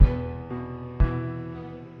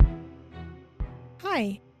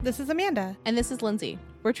Hi, this is Amanda, And this is Lindsay.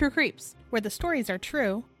 We're True Creeps, where the stories are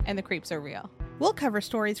true. and the creeps are real. We'll cover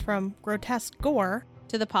stories from grotesque gore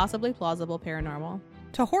To the possibly plausible paranormal,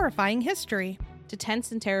 to horrifying history to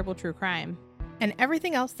tense and terrible true crime. and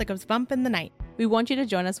everything else that goes bump in the night. We want you to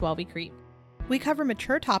join us while we creep. We cover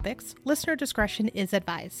mature topics. Listener discretion is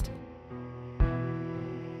advised.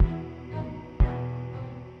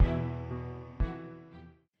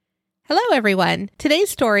 Hello, everyone. Today's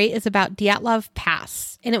story is about Dyatlov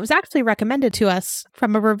Pass, and it was actually recommended to us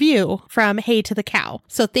from a review from Hey to the Cow.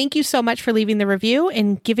 So thank you so much for leaving the review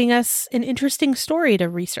and giving us an interesting story to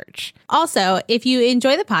research. Also, if you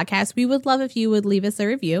enjoy the podcast, we would love if you would leave us a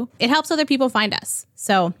review. It helps other people find us.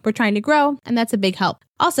 So we're trying to grow, and that's a big help.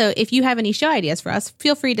 Also, if you have any show ideas for us,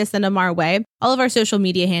 feel free to send them our way. All of our social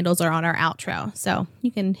media handles are on our outro, so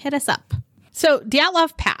you can hit us up. So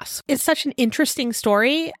Dyatlov Pass is such an interesting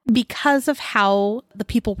story because of how the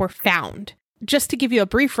people were found. Just to give you a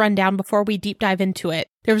brief rundown before we deep dive into it,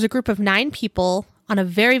 there was a group of 9 people on a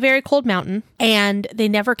very, very cold mountain, and they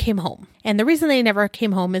never came home. And the reason they never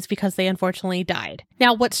came home is because they unfortunately died.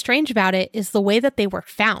 Now, what's strange about it is the way that they were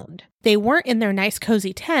found. They weren't in their nice,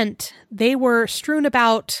 cozy tent. They were strewn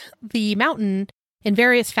about the mountain in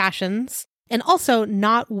various fashions, and also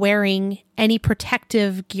not wearing any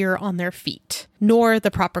protective gear on their feet, nor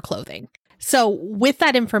the proper clothing. So with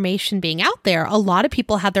that information being out there, a lot of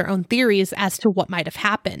people had their own theories as to what might have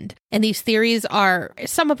happened. And these theories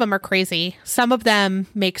some of them are crazy, some of them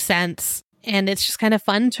make sense. And it's just kind of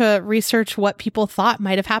fun to research what people thought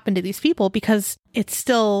might have happened to these people because it's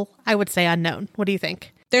still, I would say, unknown. What do you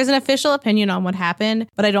think? There's an official opinion on what happened,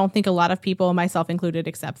 but I don't think a lot of people, myself included,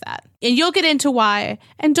 accept that. And you'll get into why.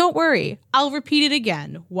 And don't worry, I'll repeat it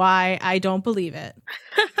again, why I don't believe it.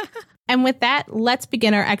 And with that, let's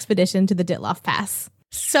begin our expedition to the Dyatlov Pass.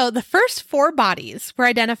 So the first 4 bodies were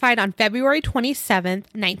identified on February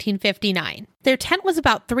 27th, 1959. Their tent was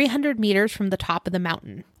about 300 meters from the top of the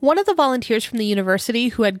mountain. One of the volunteers from the university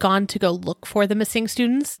who had gone to go look for the missing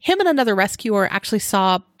students, him and another rescuer actually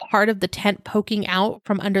saw part of the tent poking out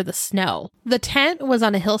from under the snow. The tent was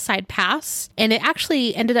on a hillside pass, and it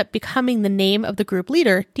actually ended up becoming the name of the group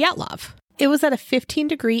leader, Dyatlov. It was at a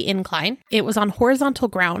 15-degree incline. It was on horizontal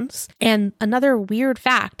grounds. And another weird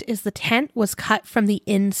fact is the tent was cut from the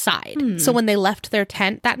inside. So when they left their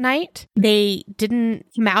tent that night, they didn't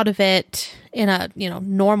come out of it in a,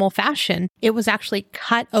 normal fashion. It was actually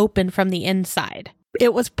cut open from the inside.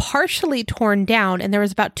 It was partially torn down, and there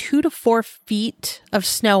was about 2 to 4 feet of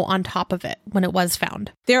snow on top of it when it was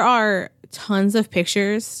found. There are tons of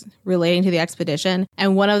pictures relating to the expedition,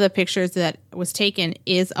 and one of the pictures that was taken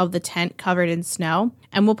is of the tent covered in snow.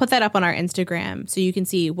 And we'll put that up on our Instagram so you can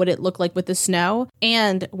see what it looked like with the snow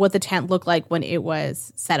and what the tent looked like when it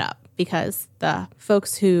was set up, because the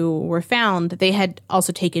folks who were found, they had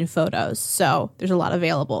also taken photos. So there's a lot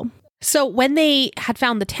available. So when they had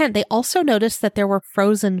found the tent, they also noticed that there were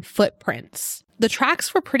frozen footprints. The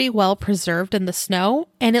tracks were pretty well preserved in the snow,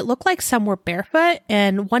 and it looked like some were barefoot,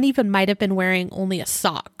 and one even might have been wearing only a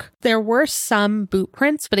sock. There were some boot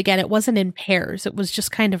prints, but again, it wasn't in pairs. It was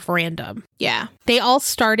just kind of random. Yeah. They all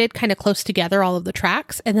started kind of close together, all of the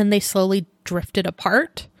tracks, and then they slowly drifted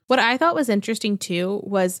apart. What I thought was interesting too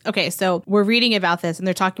was, okay, so we're reading about this and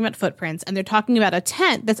they're talking about footprints and they're talking about a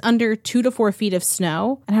tent that's under 2 to 4 feet of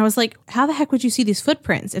snow. And I was like, how the heck would you see these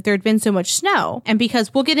footprints if there had been so much snow? And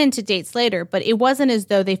because we'll get into dates later, but it wasn't as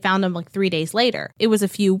though they found them like 3 days later. It was a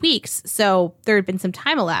few weeks. So there had been some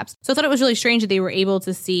time elapsed. So I thought it was really strange that they were able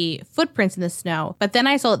to see footprints in the snow. But then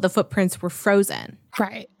I saw that the footprints were frozen.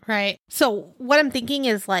 Right. So what I'm thinking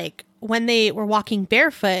is like, when they were walking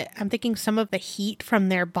barefoot, I'm thinking some of the heat from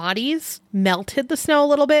their bodies melted the snow a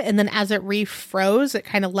little bit. And then as it refroze, it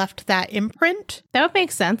kind of left that imprint. That would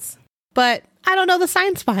make sense. But I don't know the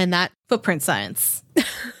science behind that. Footprint science.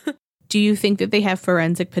 Do you think that they have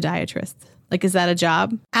forensic podiatrists? Like, is that a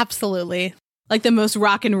job? Absolutely. Like the most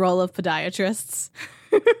rock and roll of podiatrists.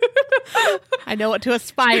 I know what to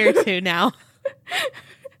aspire to now.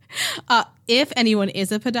 If anyone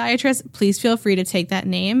is a podiatrist, please feel free to take that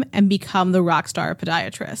name and become the rock star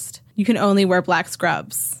podiatrist. You can only wear black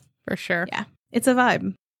scrubs. For sure. Yeah, it's a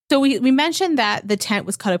vibe. So we mentioned that the tent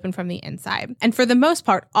was cut open from the inside. And for the most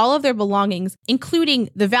part, all of their belongings, including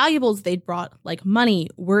the valuables they'd brought, like money,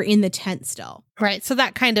 were in the tent still. Right. So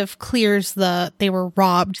that kind of clears the they were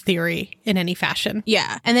robbed theory in any fashion.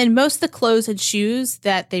 Yeah. And then most of the clothes and shoes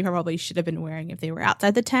that they probably should have been wearing if they were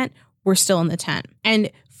outside the tent were still in the tent.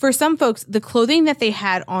 And for some folks, the clothing that they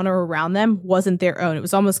had on or around them wasn't their own. It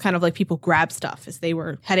was almost kind of like people grabbed stuff as they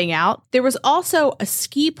were heading out. There was also a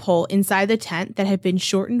ski pole inside the tent that had been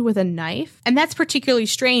shortened with a knife. And that's particularly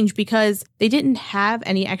strange because they didn't have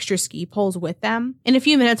any extra ski poles with them. In a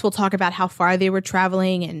few minutes, we'll talk about how far they were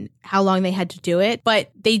traveling and how long they had to do it. But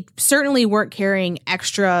they certainly weren't carrying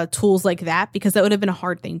extra tools like that because that would have been a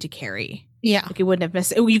hard thing to carry. Yeah. Like it wouldn't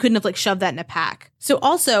have you couldn't have like shoved that in a pack. So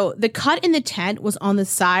also the cut in the tent was on the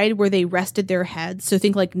side where they rested their heads. So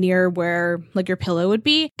think like near where like your pillow would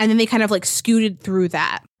be. And then they kind of like scooted through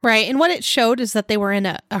that. Right. And what it showed is that they were in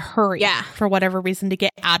a hurry for whatever reason to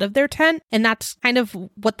get out of their tent. And that's kind of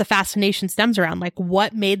what the fascination stems around. Like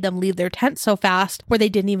what made them leave their tent so fast where they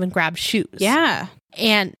didn't even grab shoes. Yeah.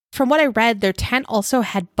 And from what I read, their tent also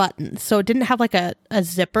had buttons. So it didn't have like a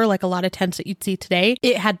zipper like a lot of tents that you'd see today.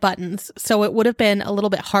 It had buttons. So it would have been a little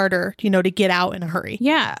bit harder, to get out in a hurry.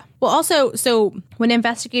 Yeah. Well, also, so when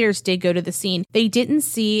investigators did go to the scene, they didn't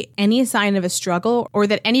see any sign of a struggle or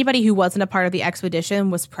that anybody who wasn't a part of the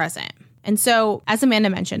expedition was present. And so, as Amanda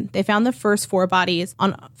mentioned, they found the first 4 bodies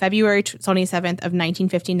on February 27th of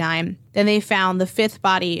 1959. Then they found the 5th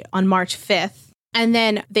body on March 5th. And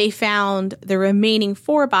then they found the remaining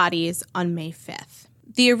 4 bodies on May 5th.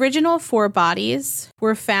 The original 4 bodies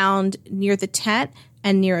were found near the tent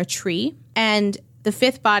and near a tree. And the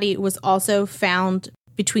 5th body was also found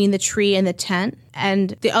between the tree and the tent.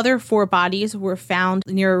 And the other 4 bodies were found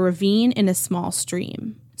near a ravine in a small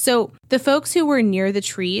stream. So the folks who were near the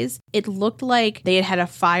trees, it looked like they had had a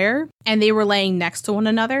fire and they were laying next to one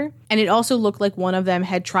another. And it also looked like one of them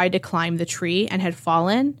had tried to climb the tree and had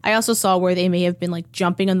fallen. I also saw where they may have been like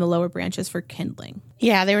jumping on the lower branches for kindling.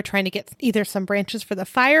 Yeah, they were trying to get either some branches for the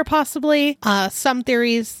fire, possibly. Some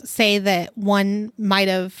theories say that one might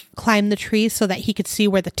have climbed the tree so that he could see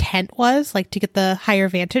where the tent was, like to get the higher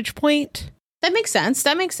vantage point. That makes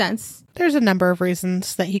sense. There's a number of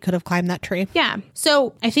reasons that he could have climbed that tree. Yeah.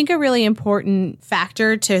 So I think a really important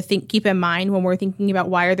factor to keep in mind when we're thinking about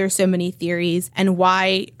why are there so many theories and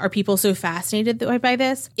why are people so fascinated by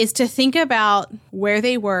this is to think about where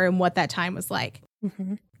they were and what that time was like.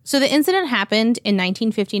 Mm-hmm. So the incident happened in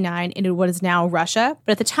 1959 in what is now Russia,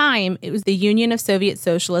 but at the time it was the Union of Soviet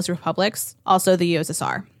Socialist Republics, also the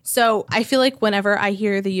USSR. So I feel like whenever I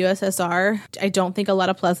hear the USSR, I don't think a lot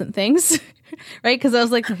of pleasant things, right? Because I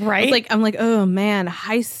was like, I'm like, oh man,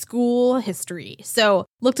 high school history. So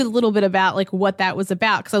looked a little bit about like what that was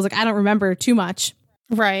about because I was like, I don't remember too much.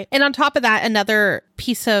 Right. And on top of that, another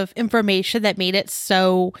piece of information that made it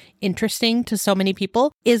so interesting to so many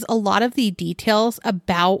people is a lot of the details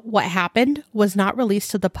about what happened was not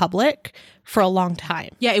released to the public for a long time.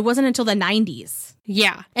 Yeah, it wasn't until the 90s.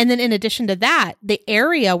 Yeah. And then in addition to that, the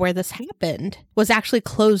area where this happened was actually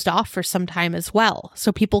closed off for some time as well.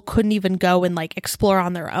 So people couldn't even go and like explore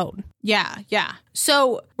on their own. Yeah.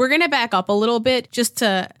 So we're going to back up a little bit just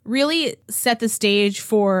to really set the stage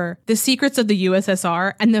for the secrets of the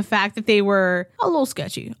USSR and the fact that they were a little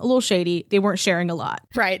sketchy, a little shady. They weren't sharing a lot.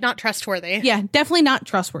 Right. Not trustworthy. Yeah, definitely not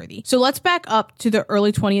trustworthy. So let's back up to the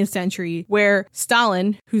early 20th century where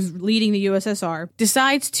Stalin, who's leading the USSR,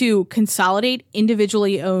 decides to consolidate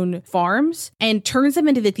individually owned farms and turns them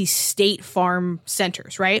into these state farm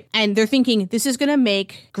centers, right? And they're thinking this is going to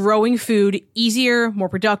make growing food easier, more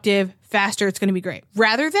productive, faster, it's going to be great.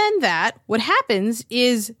 Rather than that, what happens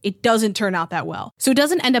is it doesn't turn out that well. So it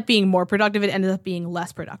doesn't end up being more productive, it ends up being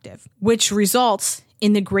less productive, which results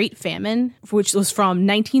in the Great Famine, which was from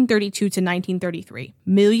 1932 to 1933.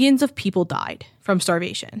 Millions of people died from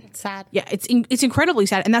starvation. It's sad. Yeah, it's incredibly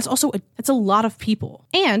sad. And that's also, it's a lot of people.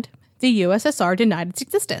 And the USSR denied its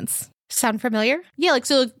existence. Sound familiar? Yeah, like,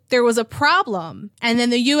 so there was a problem. And then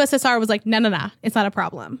the USSR was like, no, it's not a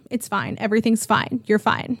problem. It's fine. Everything's fine. You're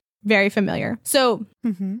fine. Very familiar. So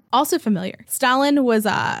also familiar. Stalin was,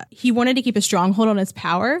 he wanted to keep a stronghold on his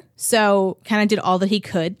power. So kind of did all that he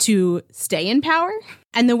could to stay in power.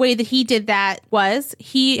 And the way that he did that was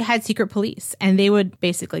he had secret police and they would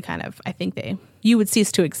basically kind of, you would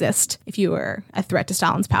cease to exist if you were a threat to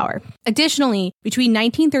Stalin's power. Additionally, between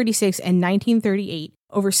 1936 and 1938,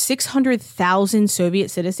 over 600,000 Soviet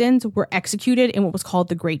citizens were executed in what was called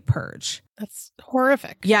the Great Purge. That's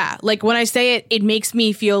horrific. Yeah, like when I say it, it makes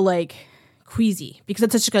me feel like queasy because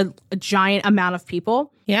it's such a giant amount of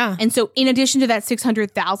people. Yeah. And so in addition to that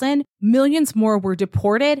 600,000, millions more were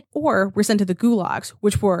deported or were sent to the gulags,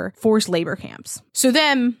 which were forced labor camps. So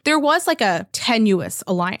then there was like a tenuous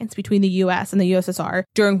alliance between the US and the USSR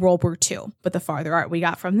during World War II. But the farther out we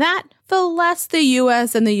got from that, the less the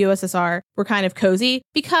US and the USSR were kind of cozy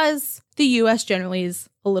because the US generally is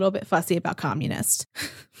a little bit fussy about communists.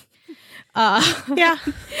 Yeah.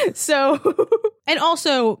 So and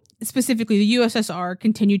also specifically the USSR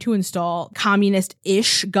continued to install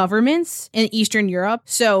communist-ish governments in Eastern Europe.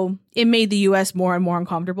 So it made the US more and more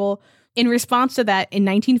uncomfortable. In response to that, in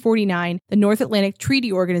 1949, the North Atlantic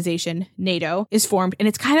Treaty Organization, NATO, is formed. And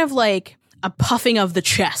it's kind of like a puffing of the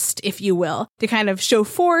chest, if you will, to kind of show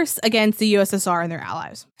force against the USSR and their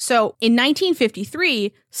allies. So in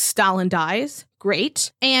 1953, Stalin dies.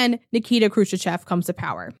 Great. And Nikita Khrushchev comes to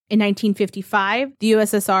power. In 1955, the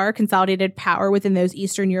USSR consolidated power within those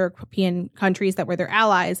Eastern European countries that were their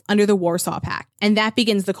allies under the Warsaw Pact. And that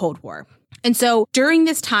begins the Cold War. And so during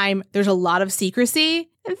this time, there's a lot of secrecy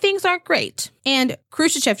and things aren't great. And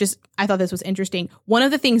Khrushchev I thought this was interesting. One of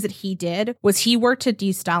the things that he did was he worked to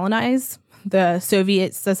de-Stalinize the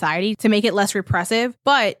Soviet society to make it less repressive,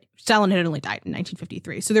 but Stalin had only died in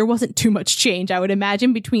 1953. So there wasn't too much change, I would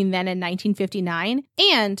imagine, between then and 1959.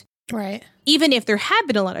 And right. Even if there had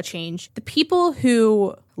been a lot of change, the people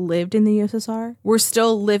who lived in the USSR were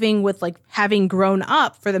still living with like having grown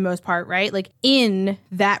up for the most part, right? Like in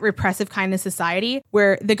that repressive kind of society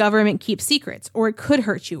where the government keeps secrets, or it could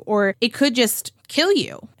hurt you, or it could just kill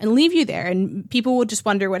you and leave you there. And people would just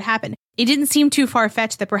wonder what happened. It didn't seem too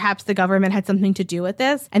far-fetched that perhaps the government had something to do with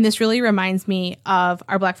this. And this really reminds me of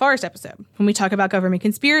our Black Forest episode when we talk about government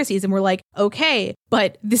conspiracies and we're like, okay,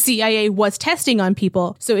 but the CIA was testing on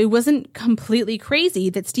people. So it wasn't completely crazy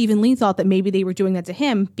that Stephen Lee thought that maybe they were doing that to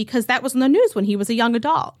him because that was in the news when he was a young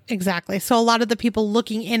adult. Exactly. So a lot of the people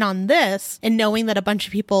looking in on this and knowing that a bunch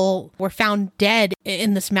of people were found dead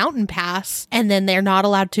in this mountain pass and then they're not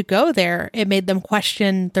allowed to go there, it made them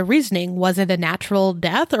question the reasoning. Was it a natural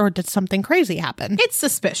death or did something crazy happen? It's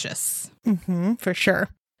suspicious. For sure.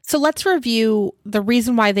 So let's review the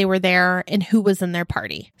reason why they were there and who was in their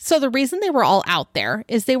party. So the reason they were all out there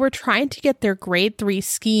is they were trying to get their grade 3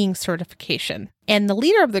 skiing certification. And the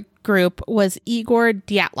leader of the group was Igor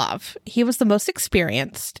Dyatlov. He was the most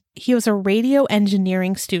experienced. He was a radio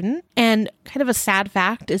engineering student. And kind of a sad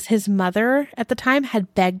fact is his mother at the time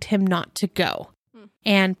had begged him not to go.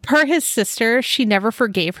 And per his sister, she never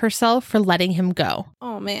forgave herself for letting him go.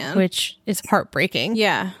 Oh, man. Which is heartbreaking.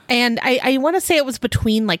 Yeah. And I want to say it was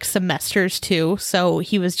between like semesters too. So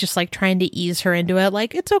he was just like trying to ease her into it.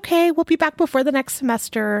 Like, it's okay. We'll be back before the next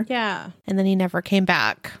semester. Yeah. And then he never came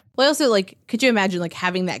back. Well, also, like, could you imagine like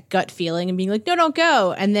having that gut feeling and being like, no, don't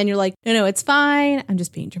go. And then you're like, no, it's fine. I'm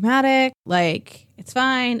just being dramatic. Like, it's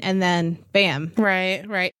fine. And then bam.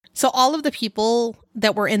 Right. So all of the people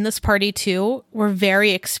that were in this party too were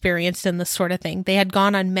very experienced in this sort of thing. They had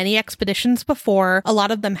gone on many expeditions before. A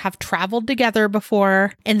lot of them have traveled together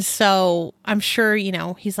before. And so I'm sure,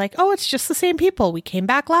 he's like, oh, it's just the same people. We came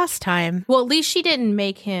back last time. Well, at least she didn't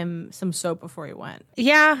make him some soap before he went.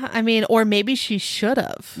 Yeah. I mean, or maybe she should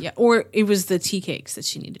have. Yeah. Or it was the tea cakes that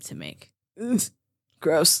she needed to make. Ugh.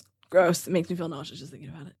 Gross. It makes me feel nauseous just thinking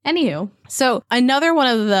about it. Anywho, so another one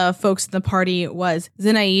of the folks in the party was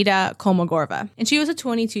Zinaida Kolmogorova. And she was a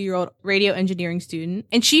 22-year-old radio engineering student.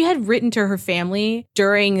 And she had written to her family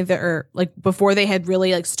during before they had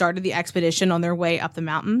really started the expedition on their way up the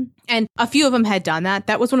mountain. And a few of them had done that.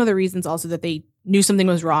 That was one of the reasons also that they knew something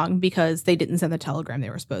was wrong because they didn't send the telegram they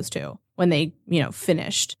were supposed to when they,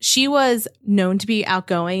 finished. She was known to be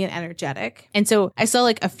outgoing and energetic. And so I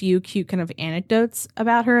saw a few cute kind of anecdotes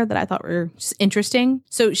about her that I thought were just interesting.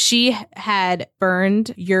 So she had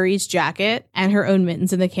burned Yuri's jacket and her own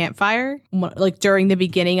mittens in the campfire, during the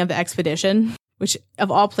beginning of the expedition, which of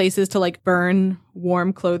all places to burn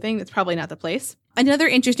warm clothing, that's probably not the place. Another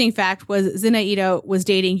interesting fact was Zinaida was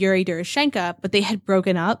dating Yuri Doroshenko, but they had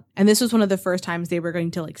broken up. And this was one of the first times they were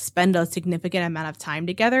going to spend a significant amount of time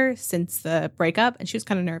together since the breakup. And she was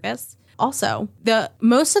kind of nervous. Also,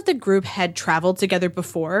 most of the group had traveled together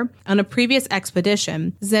before. On a previous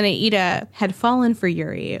expedition, Zinaida had fallen for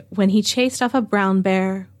Yuri when he chased off a brown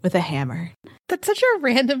bear with a hammer. That's such a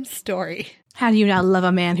random story. How do you not love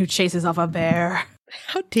a man who chases off a bear?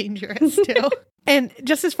 How dangerous, too. And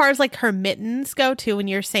just as far as her mittens go too, when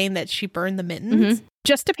you're saying that she burned the mittens,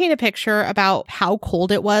 just to paint a picture about how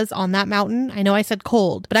cold it was on that mountain. I know I said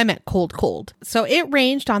cold, but I meant cold. So it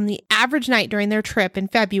ranged on the average night during their trip in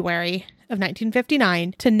February of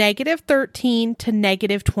 1959 to -13 to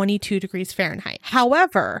 -22 degrees Fahrenheit.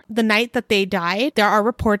 However, the night that they died, there are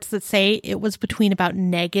reports that say it was between about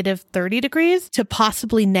 -30 degrees to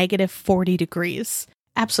possibly -40 degrees.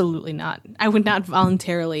 Absolutely not. I would not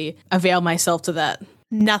voluntarily avail myself to that.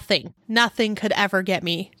 Nothing could ever get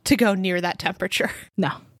me to go near that temperature.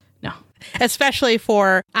 No. Especially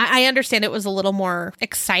I understand it was a little more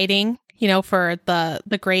exciting, for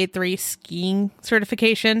the grade 3 skiing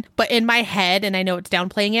certification. But in my head, and I know it's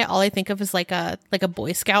downplaying it, all I think of is like a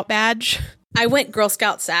Boy Scout badge. I went Girl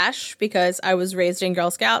Scout sash because I was raised in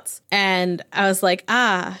Girl Scouts. And I was like,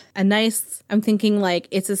 a nice, I'm thinking like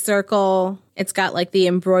it's a circle. It's got like the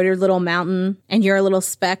embroidered little mountain and you're a little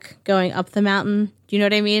speck going up the mountain. Do you know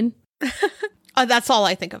what I mean? That's all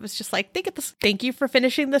I think of. It's just like, thank you for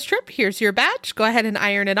finishing this trip. Here's your badge. Go ahead and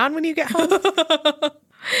iron it on when you get home.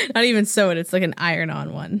 Not even sew it. It's like an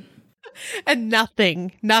iron-on one. And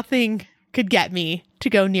nothing could get me to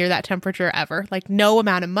go near that temperature ever. Like no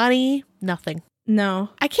amount of money, nothing. No.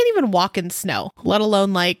 I can't even walk in snow, let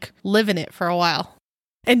alone like live in it for a while.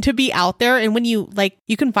 And to be out there, and when you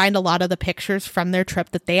can find a lot of the pictures from their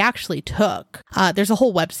trip that they actually took. There's a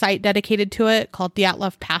whole website dedicated to it called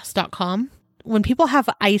dyatlovpass.com. When people have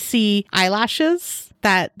icy eyelashes,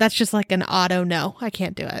 that's just like an auto no. I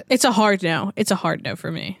can't do it. It's a hard no. It's a hard no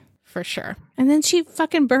for me. For sure. And then she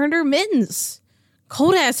fucking burned her mittens.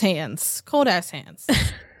 Cold ass hands.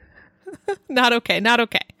 Not okay.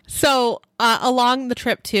 So along the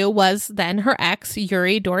trip too was then her ex,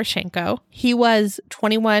 Yuri Doroshenko. He was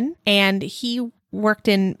 21 and he worked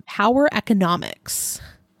in power economics.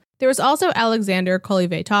 There was also Alexander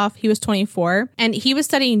Kolyvatov. He was 24 and he was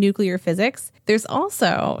studying nuclear physics. There's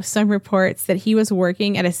also some reports that he was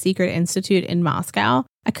working at a secret institute in Moscow.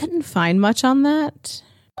 I couldn't find much on that.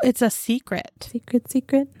 It's a secret.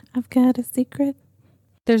 Secret. I've got a secret.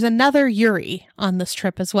 There's another Yuri on this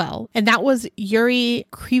trip as well, and that was Yuri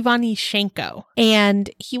Krivonishenko.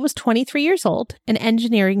 And he was 23 years old, an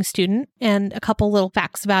engineering student, and a couple little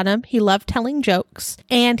facts about him. He loved telling jokes,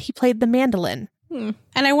 and he played the mandolin. And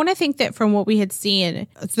I want to think that from what we had seen,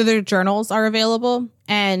 so their journals are available,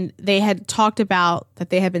 and they had talked about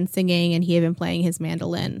that they had been singing and he had been playing his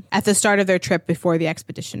mandolin at the start of their trip before the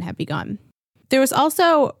expedition had begun. There was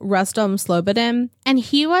also Rustam Slobodin, and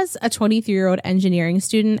he was a 23-year-old engineering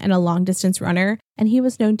student and a long-distance runner, and he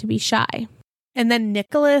was known to be shy. And then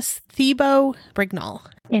Nicholas Thibault Brignall,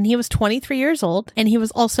 and he was 23 years old, and he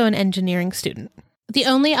was also an engineering student. The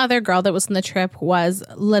only other girl that was on the trip was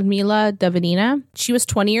Ludmila Dobanina. She was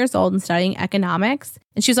 20 years old and studying economics,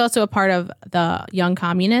 and she was also a part of the Young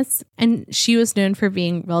Communists, and she was known for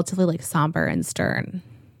being relatively like somber and stern.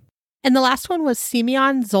 And the last one was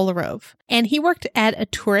Semyon Zolarov, and he worked at a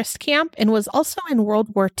tourist camp and was also in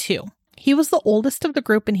World War II. He was the oldest of the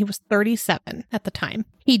group and he was 37 at the time.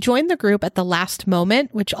 He joined the group at the last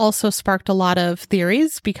moment, which also sparked a lot of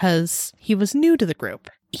theories because he was new to the group.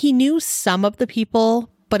 He knew some of the people,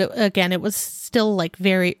 but it was still like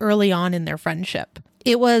very early on in their friendship.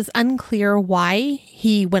 It was unclear why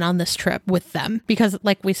he went on this trip with them because,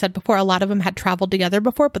 like we said before, a lot of them had traveled together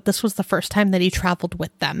before, but this was the first time that he traveled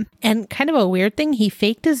with them. And kind of a weird thing, he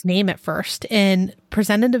faked his name at first and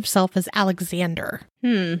presented himself as Alexander.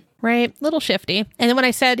 Right? Little shifty. And then when I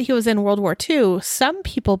said he was in World War II, some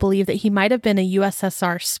people believe that he might have been a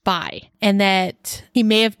USSR spy and that he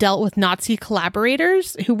may have dealt with Nazi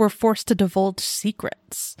collaborators who were forced to divulge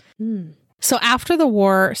secrets. So after the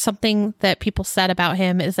war, something that people said about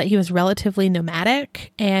him is that he was relatively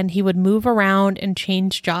nomadic and he would move around and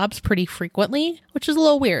change jobs pretty frequently, which is a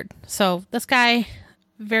little weird. So this guy,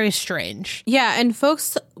 very strange. Yeah, and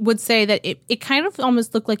folks would say that it kind of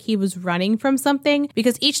almost looked like he was running from something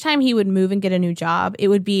because each time he would move and get a new job, it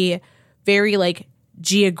would be very like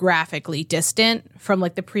geographically distant from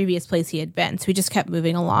like the previous place he had been. So he just kept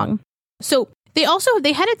moving along. So they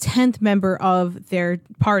had a 10th member of their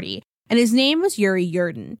party. And his name was Yuri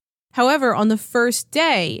Yurdin. However, on the first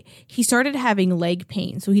day, he started having leg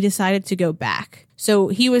pain, so he decided to go back. So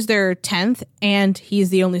he was their 10th, and he's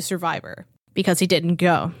the only survivor because he didn't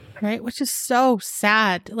go. Right, which is so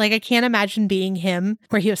sad. Like, I can't imagine being him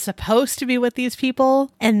where he was supposed to be with these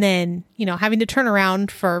people, and then, having to turn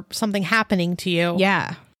around for something happening to you.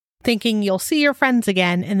 Yeah. Thinking you'll see your friends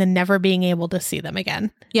again and then never being able to see them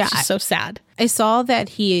again. Yeah. It's just so sad. I saw that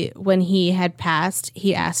when he had passed,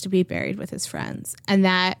 he asked to be buried with his friends. And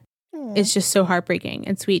that is just so heartbreaking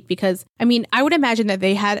and sweet because, I would imagine that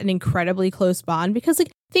they had an incredibly close bond because,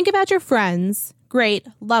 think about your friends. Great.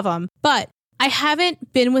 Love them. But I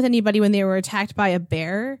haven't been with anybody when they were attacked by a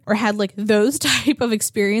bear or had, those type of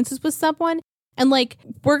experiences with someone. And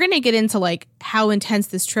we're going to get into how intense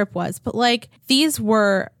this trip was, but these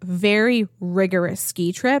were very rigorous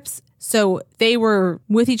ski trips. So they were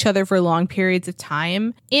with each other for long periods of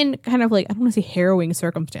time in kind of I don't want to say harrowing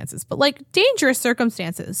circumstances, but dangerous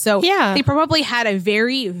circumstances. So yeah, they probably had a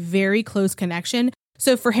very, very close connection.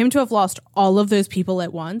 So for him to have lost all of those people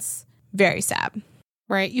at once, very sad.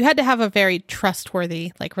 Right. You had to have a very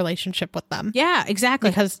trustworthy relationship with them. Yeah, exactly.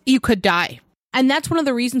 Because you could die. And that's one of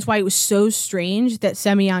the reasons why it was so strange that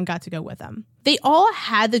Semyon got to go with them. They all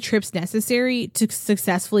had the trips necessary to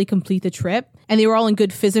successfully complete the trip, and they were all in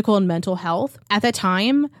good physical and mental health. At the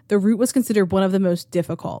time, the route was considered one of the most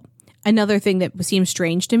difficult. Another thing that seemed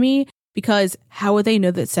strange to me, because how would they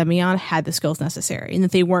know that Semyon had the skills necessary and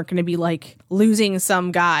that they weren't going to be like losing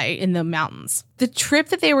some guy in the mountains? The trip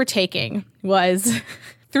that they were taking was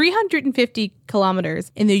 350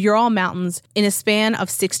 kilometers in the Ural Mountains in a span of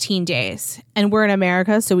 16 days. And we're in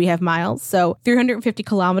America, so we have miles. So 350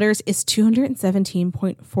 kilometers is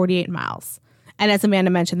 217.48 miles. And as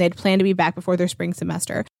Amanda mentioned, they had planned to be back before their spring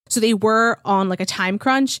semester. So they were on like a time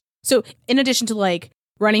crunch. So in addition to like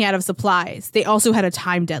running out of supplies, they also had a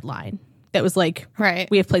time deadline that was like, right,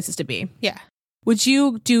 we have places to be. Yeah. Would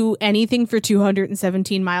you do anything for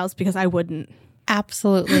 217 miles? Because I wouldn't.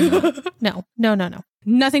 Absolutely not. No.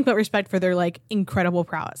 Nothing but respect for their like incredible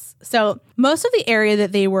prowess. So most of the area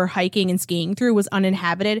that they were hiking and skiing through was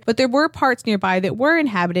uninhabited, but there were parts nearby that were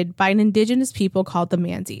inhabited by an indigenous people called the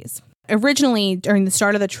Mansis. Originally, during the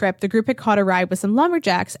start of the trip, the group had caught a ride with some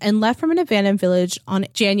lumberjacks and left from an abandoned village on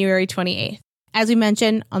January 28th. As we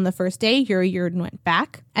mentioned, on the first day, Yuri Yurden went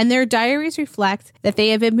back, and their diaries reflect that they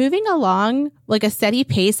have been moving along like a steady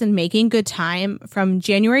pace and making good time from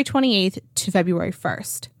January 28th to February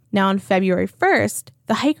 1st. Now, on February 1st,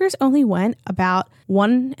 the hikers only went about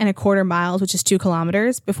 1.25 miles, which is 2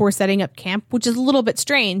 kilometers, before setting up camp, which is a little bit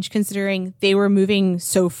strange considering they were moving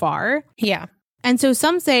so far. Yeah. And so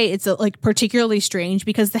some say it's like particularly strange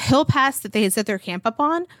because the hill pass that they had set their camp up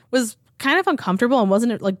on was kind of uncomfortable and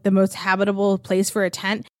wasn't like the most habitable place for a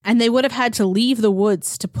tent. And they would have had to leave the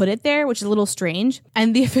woods to put it there, which is a little strange.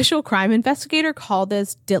 And the official crime investigator called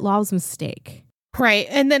this Ditlov's mistake. Right.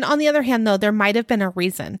 And then on the other hand, though, there might have been a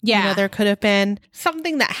reason. Yeah. You know, there could have been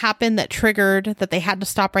something that happened that triggered that they had to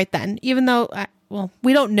stop right then, even though, well,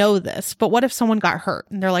 we don't know this, but what if someone got hurt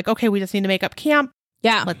and they're like, okay, we just need to make up camp.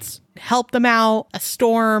 Yeah. Let's help them out. A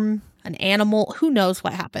storm, an animal, who knows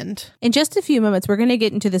what happened. In just a few moments, we're going to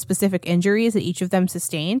get into the specific injuries that each of them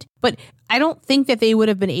sustained, but I don't think that they would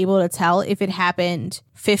have been able to tell if it happened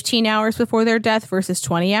 15 hours before their death versus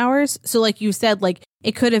 20 hours. So like you said, like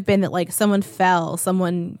it could have been that like someone fell,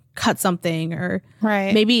 someone cut something, or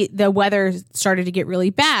right, maybe the weather started to get really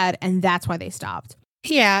bad and that's why they stopped.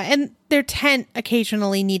 Yeah, and their tent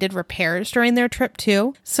occasionally needed repairs during their trip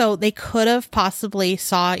too. So they could have possibly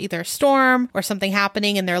saw either a storm or something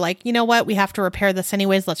happening and they're like, you know what, we have to repair this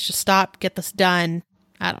anyways. Let's just stop, get this done.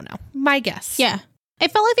 I don't know. My guess. Yeah.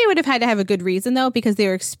 It felt like they would have had to have a good reason though, because they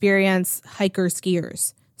were experienced hiker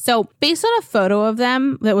skiers. So based on a photo of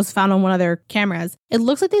them that was found on one of their cameras, it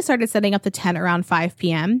looks like they started setting up the tent around 5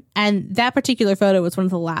 p.m. And that particular photo was one of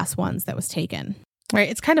the last ones that was taken. Right.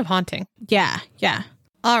 It's kind of haunting. Yeah.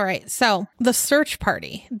 All right. So the search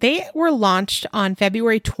party, they were launched on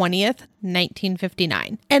February 20th,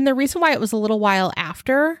 1959. And the reason why it was a little while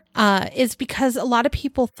after is because a lot of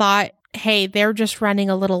people thought, hey, they're just running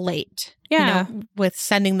a little late. Yeah. You know, with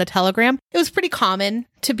sending the telegram. It was pretty common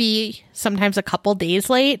to be sometimes a couple days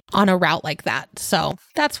late on a route like that. So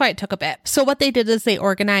that's why it took a bit. So what they did is they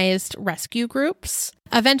organized rescue groups.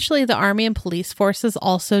 Eventually, the Army and police forces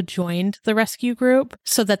also joined the rescue group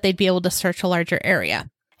so that they'd be able to search a larger area.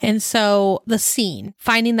 And so the scene,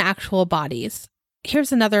 finding the actual bodies.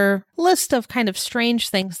 Here's another list of kind of strange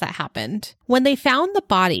things that happened. When they found the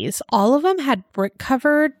bodies, all of them had brick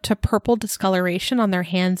covered to purple discoloration on their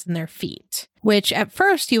hands and their feet, which at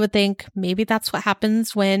first you would think maybe that's what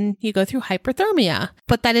happens when you go through hypothermia,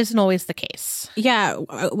 but that isn't always the case. Yeah.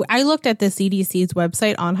 I looked at the CDC's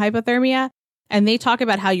website on hypothermia, and they talk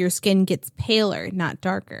about how your skin gets paler, not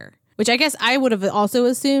darker. Which I guess I would have also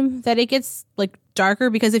assumed that it gets like darker,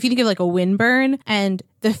 because if you think of like a windburn and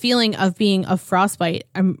the feeling of being a frostbite,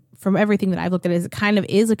 from everything that I've looked at, it kind of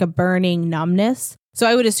is like a burning numbness. So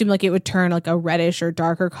I would assume like it would turn like a reddish or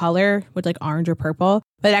darker color with like orange or purple,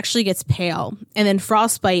 but it actually gets pale. And then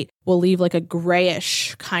frostbite will leave like a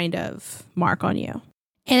grayish kind of mark on you.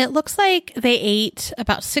 And it looks like they ate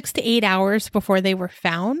about 6 to 8 hours before they were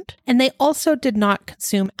found. And they also did not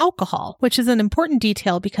consume alcohol, which is an important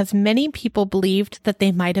detail because many people believed that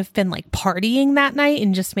they might have been like partying that night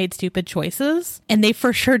and just made stupid choices. And they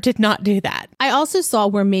for sure did not do that. I also saw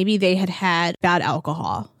where maybe they had bad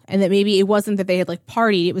alcohol, and that maybe it wasn't that they had like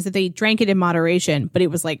partied. It was that they drank it in moderation, but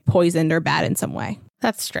it was like poisoned or bad in some way.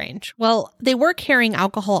 That's strange. Well, they were carrying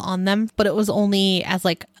alcohol on them, but it was only as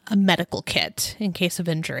like a medical kit in case of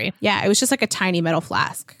injury. Yeah, it was just like a tiny metal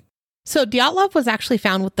flask. So Dyatlov was actually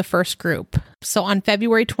found with the first group. So on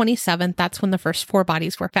February 27th, that's when the first 4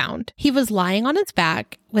 bodies were found. He was lying on his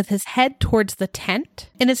back with his head towards the tent,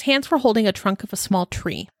 and his hands were holding a trunk of a small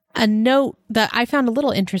tree. A note that I found a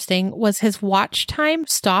little interesting was his watch time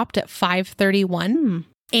stopped at 5:31.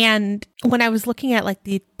 And when I was looking at like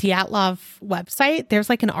the Dyatlov website, there's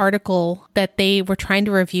like an article that they were trying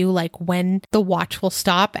to review like when the watch will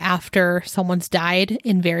stop after someone's died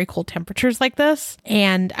in very cold temperatures like this.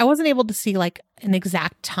 And I wasn't able to see like an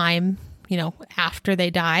exact time, after they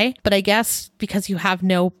die. But I guess because you have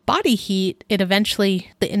no body heat, it eventually,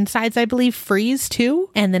 the insides, I believe, freeze too.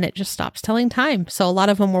 And then it just stops telling time. So a lot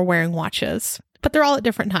of them were wearing watches, but they're all at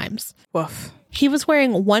different times. Woof. He was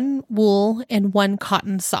wearing one wool and one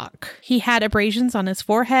cotton sock. He had abrasions on his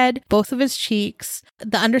forehead, both of his cheeks,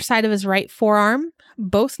 the underside of his right forearm,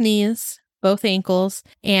 both knees, both ankles,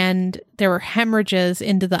 and there were hemorrhages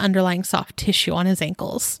into the underlying soft tissue on his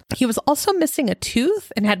ankles. He was also missing a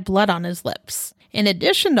tooth and had blood on his lips. In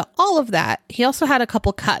addition to all of that, he also had a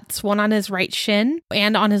couple cuts, one on his right shin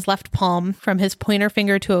and on his left palm from his pointer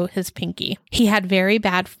finger to his pinky. He had very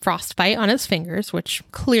bad frostbite on his fingers, which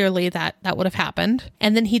clearly that would have happened.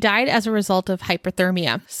 And then he died as a result of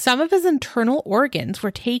hypothermia. Some of his internal organs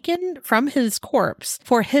were taken from his corpse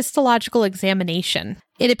for histological examination.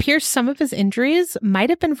 It appears some of his injuries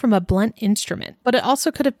might have been from a blunt instrument, but it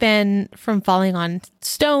also could have been from falling on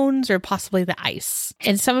stones or possibly the ice.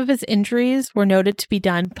 And some of his injuries were noted to be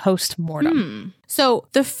done post-mortem. So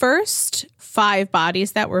the first 5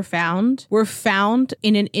 bodies that were found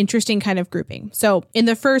in an interesting kind of grouping. So in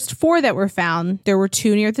the first 4 that were found, there were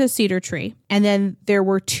 2 near the cedar tree. And then there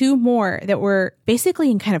were 2 more that were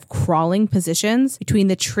basically in kind of crawling positions between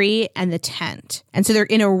the tree and the tent. And so they're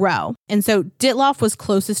in a row. And so Dyatlov was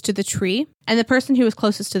closest to the tree. And the person who was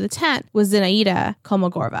closest to the tent was Zinaida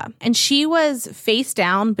Kolmogorova. And she was face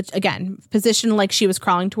down, but again, positioned like she was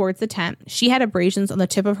crawling towards the tent. She had abrasions on the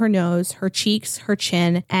tip of her nose, her cheeks, her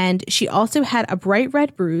chin, and she also had a bright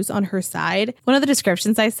red bruise on her side. One of the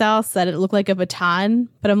descriptions I saw said it looked like a baton,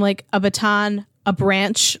 but I'm like, a baton, a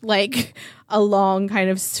branch, like a long kind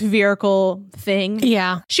of spherical thing.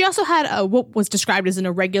 Yeah. She also had what was described as an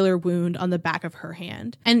irregular wound on the back of her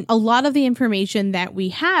hand. And a lot of the information that we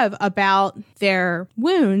have about their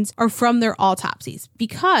wounds are from their autopsies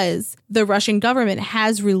because the Russian government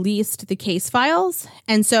has released the case files.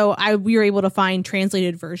 And so we were able to find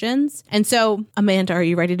translated versions. And so, Amanda, are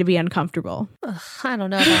you ready to be uncomfortable? I don't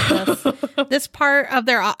know about this. This part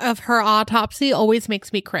of her autopsy always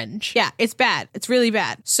makes me cringe. Yeah, it's bad. It's really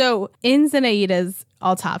bad. So in Zinaida's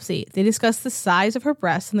autopsy, they discussed the size of her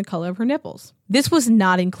breasts and the color of her nipples. This was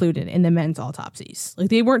not included in the men's autopsies. Like,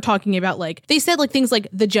 they weren't talking about, like, they said, like, things like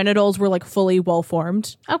the genitals were, like, fully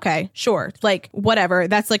well-formed. Okay, sure. Like, whatever.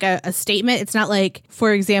 That's, like, a statement. It's not like,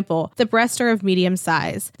 for example, the breasts are of medium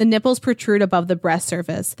size. The nipples protrude above the breast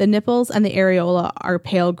surface. The nipples and the areola are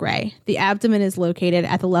pale gray. The abdomen is located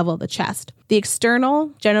at the level of the chest. The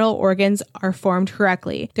external genital organs are formed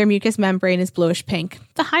correctly. Their mucous membrane is bluish pink.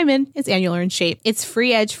 The hymen is annular in shape. It's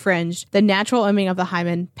free edge fringed. The natural opening of the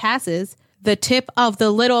hymen passes the tip of the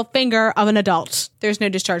little finger of an adult. There's no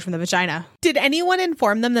discharge from the vagina. Did anyone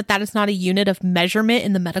inform them that that is not a unit of measurement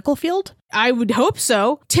in the medical field? I would hope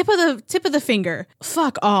so. Tip of the finger.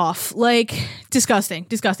 Fuck off. Like, disgusting.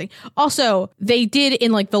 Also, they did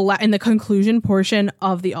in the conclusion portion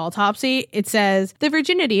of the autopsy, it says the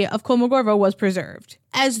virginity of Kolmogorova was preserved.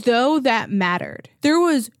 As though that mattered. There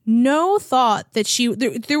was no thought that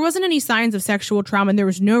there wasn't any signs of sexual trauma, and there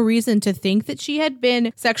was no reason to think that she had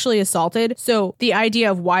been sexually assaulted. So the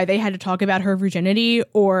idea of why they had to talk about her virginity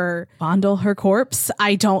or fondle her corpse,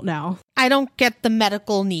 I don't know. I don't get the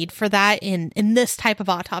medical need for that in this type of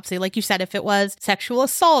autopsy. Like you said, if it was sexual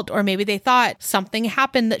assault, or maybe they thought something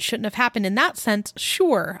happened that shouldn't have happened in that sense,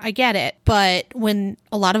 sure, I get it. But when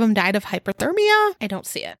a lot of them died of hypothermia, I don't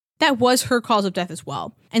see it. That was her cause of death as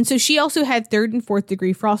well. And so she also had 3rd and 4th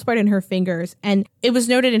degree frostbite in her fingers. And it was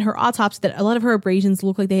noted in her autopsy that a lot of her abrasions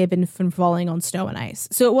looked like they had been from falling on snow and ice.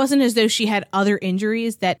 So it wasn't as though she had other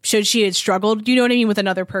injuries that showed she had struggled, you know what I mean, with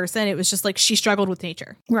another person. It was just like she struggled with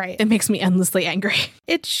nature. Right. It makes me endlessly angry.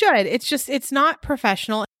 It should. It's just, it's not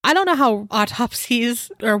professional. I don't know how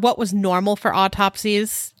autopsies or what was normal for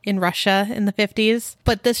autopsies in Russia in the 50s,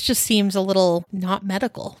 but this just seems a little not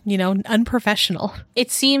medical, unprofessional. It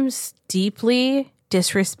seems deeply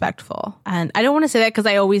disrespectful. And I don't want to say that because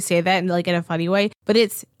I always say that in a funny way, but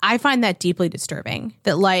I find that deeply disturbing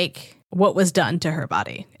that what was done to her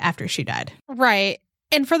body after she died. Right.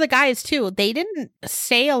 And for the guys too, they didn't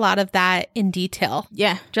say a lot of that in detail.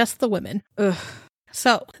 Yeah. Just the women. Ugh.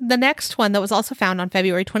 So the next one that was also found on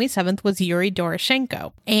February 27th was Yuri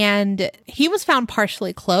Doroshenko. And he was found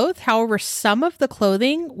partially clothed. However, some of the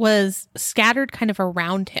clothing was scattered kind of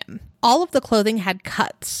around him. All of the clothing had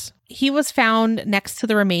cuts. He was found next to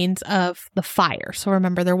the remains of the fire. So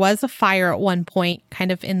remember, there was a fire at one point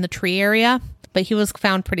kind of in the tree area, but he was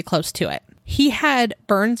found pretty close to it. He had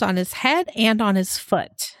burns on his head and on his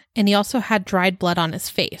foot. And he also had dried blood on his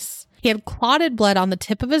face. He had clotted blood on the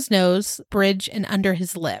tip of his nose, bridge, and under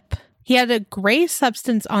his lip. He had a gray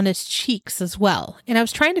substance on his cheeks as well. And I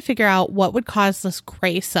was trying to figure out what would cause this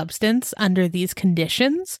gray substance under these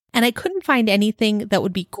conditions. And I couldn't find anything that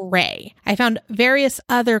would be gray. I found various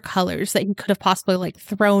other colors that he could have possibly like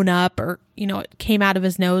thrown up or, it came out of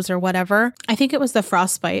his nose or whatever. I think it was the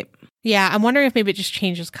frostbite. Yeah, I'm wondering if maybe it just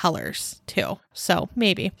changes colors too. So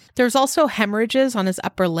maybe. There's also hemorrhages on his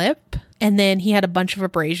upper lip. And then he had a bunch of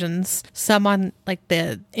abrasions, some on like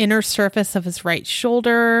the inner surface of his right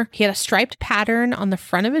shoulder. He had a striped pattern on the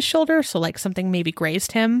front of his shoulder. So like something maybe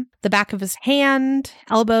grazed him. The back of his hand,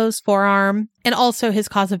 elbows, forearm. And also his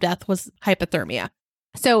cause of death was hypothermia.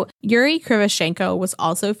 So Yuri Krivoshenko was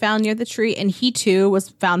also found near the tree, and he too was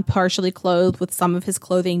found partially clothed with some of his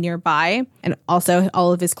clothing nearby. And also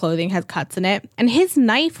all of his clothing had cuts in it. And his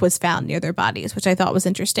knife was found near their bodies, which I thought was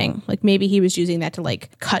interesting. Like maybe he was using that to like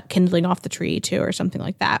cut kindling off the tree too or something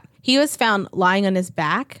like that. He was found lying on his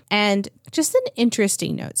back. And just an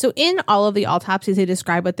interesting note. So in all of the autopsies, they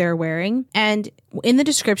describe what they're wearing. And in the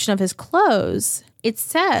description of his clothes, it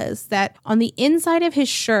says that on the inside of his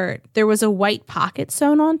shirt, there was a white pocket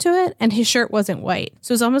sewn onto it, and his shirt wasn't white.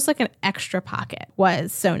 So it was almost like an extra pocket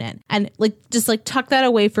was sewn in. And just tuck that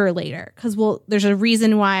away for later. Because, there's a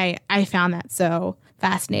reason why I found that so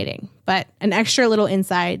fascinating. But an extra little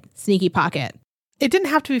inside sneaky pocket. It didn't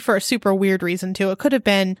have to be for a super weird reason, too. It could have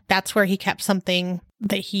been that's where he kept something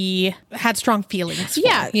that he had strong feelings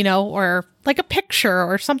for, or like a picture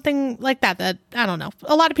or something like that, I don't know.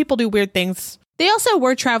 A lot of people do weird things. They also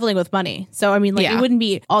were traveling with money. So, it wouldn't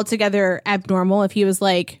be altogether abnormal if he was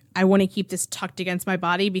like, I want to keep this tucked against my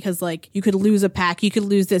body because you could lose a pack, you could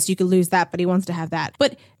lose this, you could lose that, but he wants to have that.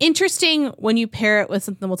 But interesting when you pair it with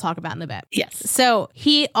something we'll talk about in a bit. Yes. So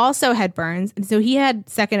he also had burns. And so he had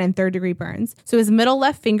 2nd and 3rd degree burns. So his middle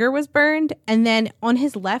left finger was burned. And then on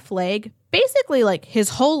his left leg, basically his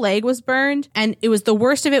whole leg was burned, and it was the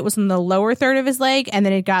worst of it was in the lower third of his leg, and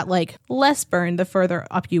then it got less burned the further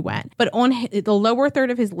up you went. But on the lower third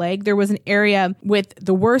of his leg, there was an area with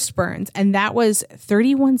the worst burns, and that was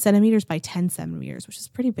 31 centimeters by 10 centimeters, which is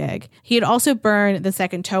pretty big. He had also burned the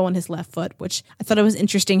second toe on his left foot, which I thought it was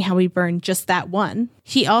interesting how he burned just that one.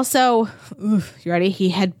 He also, you ready?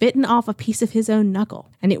 He had bitten off a piece of his own knuckle,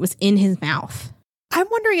 and it was in his mouth. I'm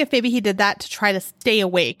wondering if maybe he did that to try to stay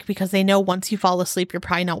awake because they know once you fall asleep, you're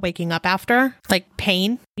probably not waking up after,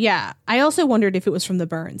 pain. Yeah. I also wondered if it was from the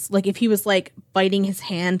burns. If he was biting his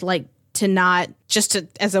hand, to not just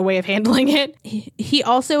as a way of handling it. He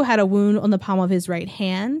also had a wound on the palm of his right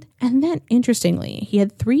hand. And then interestingly, he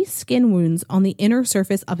had 3 skin wounds on the inner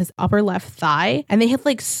surface of his upper left thigh. And they had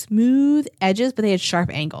smooth edges, but they had sharp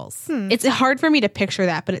angles. It's hard for me to picture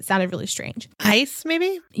that, but it sounded really strange. Ice,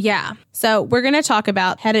 maybe? Yeah. So we're going to talk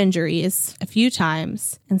about head injuries a few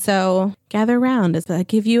times. And so gather around as I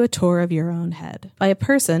give you a tour of your own head by a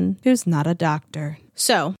person who's not a doctor.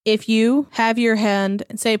 So if you have your hand,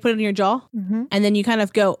 say, put it in your jaw, and then you kind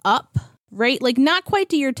of go up, right? Not quite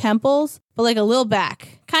to your temples, but a little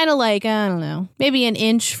back. Kind of I don't know, maybe an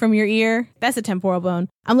inch from your ear. That's a temporal bone.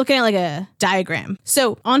 I'm looking at a diagram.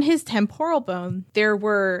 So on his temporal bone, there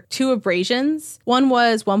were 2 abrasions. One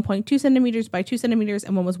was 1.2 centimeters by 2 centimeters,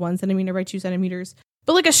 and one was 1 centimeter by 2 centimeters.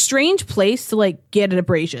 But a strange place to get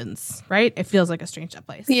abrasions, right? It feels like a strange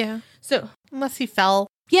place. Yeah. So unless he fell.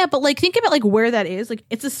 Yeah, but think about where that is.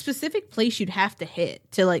 It's a specific place you'd have to hit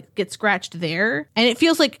to get scratched there. And it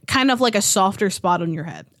feels kind of a softer spot on your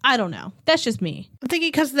head. I don't know. That's just me. I'm thinking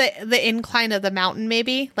because the incline of the mountain,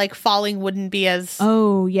 maybe falling wouldn't be as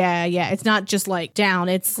Oh, yeah. It's not just down.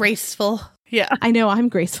 It's graceful. Yeah. I know I'm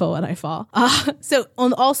graceful when I fall. So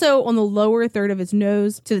also on the lower third of his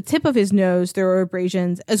nose, to the tip of his nose, there were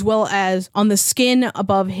abrasions, as well as on the skin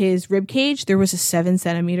above his rib cage, there was a 7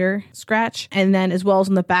 centimeter scratch. And then as well as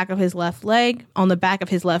on the back of his left leg, on the back of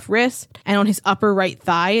his left wrist, and on his upper right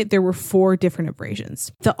thigh, there were 4 different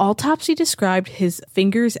abrasions. The autopsy described his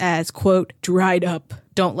fingers as, quote, dried up.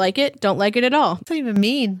 Don't like it. Don't like it at all. What does that even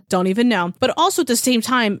mean? Don't even know. But also at the same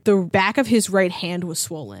time, the back of his right hand was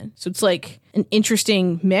swollen. So it's an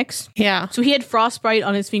interesting mix. Yeah. So he had frostbite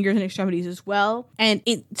on his fingers and extremities as well. And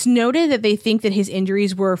it's noted that they think that his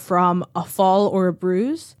injuries were from a fall or a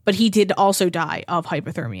bruise, but he did also die of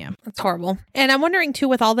hypothermia. That's horrible. And I'm wondering too,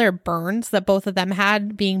 with all their burns that both of them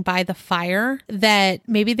had being by the fire, that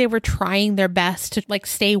maybe they were trying their best to like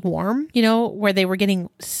stay warm, you know, where they were getting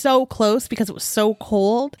so close because it was so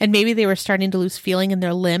cold. And maybe they were starting to lose feeling in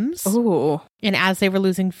their limbs. Oh. And as they were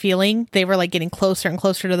losing feeling, they were like getting closer and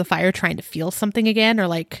closer to the fire, trying to feel something again or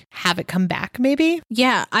like have it come back maybe.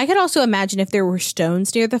 Yeah, I could also imagine if there were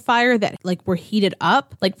stones near the fire that like were heated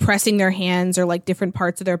up, like pressing their hands or like different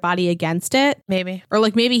parts of their body against it. Maybe. Or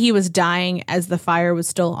like maybe he was dying as the fire was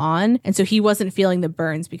still on. And so he wasn't feeling the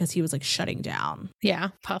burns because he was like shutting down. Yeah,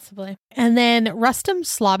 possibly. And then Rustam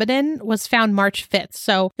Slobodin was found March 5th.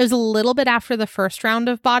 So it was a little bit after the first round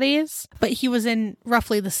of bodies, but he was in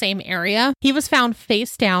roughly the same area. He was found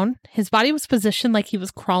face down. His body was positioned like he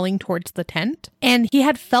was crawling towards the tent. And he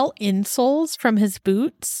had felt insoles from his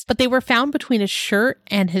boots, but they were found between his shirt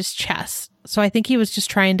and his chest. So I think he was just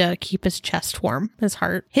trying to keep his chest warm, his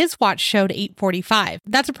heart. His watch showed 8:45.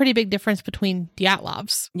 That's a pretty big difference between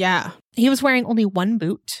Dyatlov's. Yeah. He was wearing only one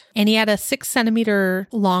boot, and he had a 6-centimeter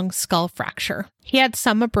long skull fracture. He had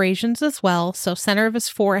some abrasions as well, so center of his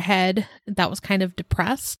forehead, that was kind of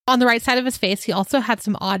depressed. On the right side of his face, he also had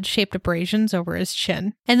some odd-shaped abrasions over his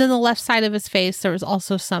chin. And then the left side of his face, there was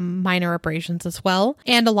also some minor abrasions as well,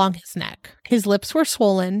 and along his neck. His lips were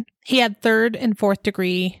swollen. He had 3rd and 4th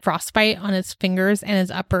degree frostbite on his fingers and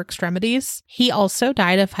his upper extremities. He also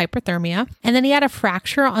died of hypothermia. And then he had a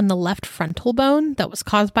fracture on the left frontal bone that was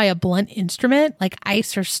caused by a blunt instrument like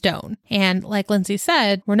ice or stone. And like Lindsay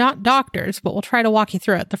said, we're not doctors, but we'll try to walk you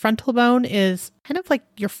through it. The frontal bone is kind of like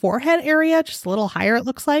your forehead area, just a little higher it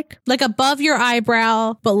looks like. Like above your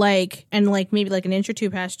eyebrow, but like, and like maybe like an inch or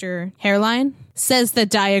two past your hairline, says the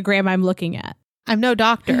diagram I'm looking at. I'm no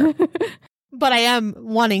doctor. But I am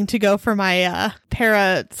wanting to go for my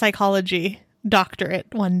parapsychology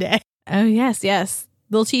doctorate one day. Oh, yes, yes.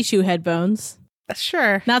 They'll teach you head bones.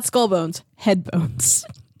 Sure. Not skull bones, head bones.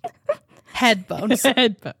 Head bones.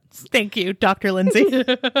 Head bones. Thank you, Dr. Lindsay.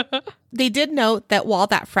 They did note that while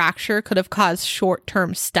that fracture could have caused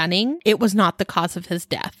short-term stunning, it was not the cause of his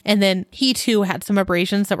death. And then he too had some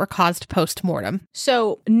abrasions that were caused post-mortem.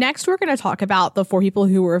 So next we're going to talk about the 4 people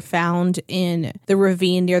who were found in the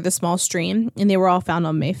ravine near the small stream, and they were all found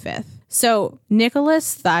on May 5th. So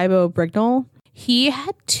Nicholas Thibault Brignol, he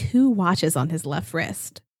had 2 watches on his left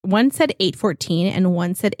wrist. One said 8:14 and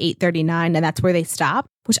one said 8:39, and that's where they stopped,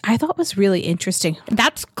 which I thought was really interesting.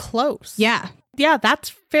 That's close. Yeah. Yeah, that's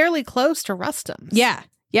fairly close to Rustam's. Yeah.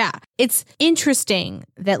 Yeah. It's interesting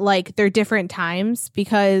that like they're different times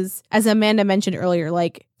because as Amanda mentioned earlier,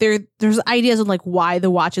 like there's ideas on like why the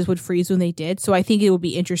watches would freeze when they did. So I think it would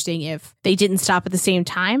be interesting if they didn't stop at the same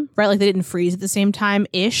time, right? Like they didn't freeze at the same time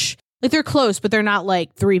ish. Like they're close, but they're not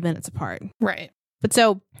like 3 minutes apart. Right. But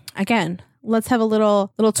so again, let's have a little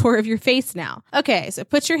tour of your face now. Okay, so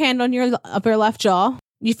put your hand on your upper left jaw.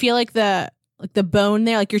 You feel like the bone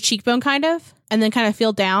there, like your cheekbone kind of, and then kind of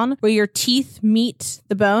feel down where your teeth meet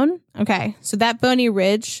the bone. Okay, so that bony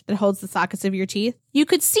ridge that holds the sockets of your teeth, you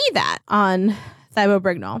could see that on Thibault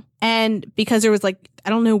Brignol. And because there was like, I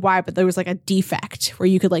don't know why, but there was like a defect where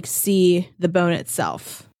you could like see the bone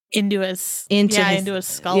itself. Into his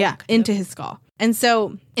skull. Yeah, into his skull. And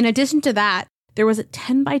so in addition to that, there was a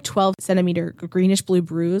 10 by 12 centimeter greenish blue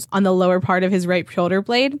bruise on the lower part of his right shoulder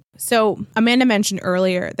blade. So Amanda mentioned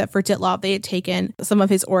earlier that for Dyatlov, they had taken some of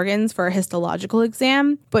his organs for a histological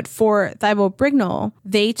exam. But for Thibault Brignol,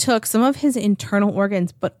 they took some of his internal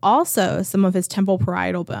organs, but also some of his temporal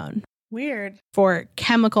parietal bone. Weird. For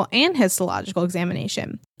chemical and histological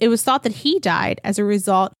examination. It was thought that he died as a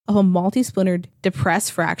result of a multi-splintered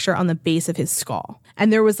depressed fracture on the base of his skull.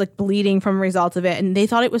 And there was like bleeding from a result of it. And they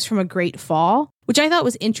thought it was from a great fall, which I thought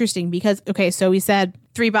was interesting because, okay, so we said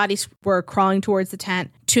 3 bodies were crawling towards the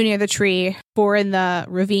tent, 2 near the tree, 4 in the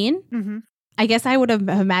ravine. Mm-hmm. I guess I would have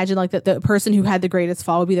imagined like that the person who had the greatest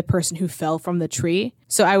fall would be the person who fell from the tree.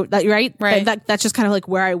 So right? That's just kind of like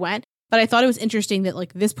where I went. But I thought it was interesting that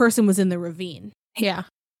like this person was in the ravine. Yeah.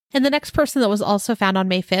 And the next person that was also found on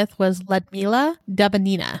May 5th was Ludmila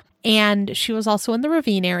Dubanina. And she was also in the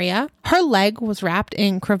ravine area. Her leg was wrapped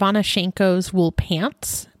in Krivonoshenko's wool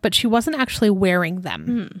pants, but she wasn't actually wearing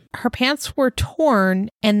them. Her pants were torn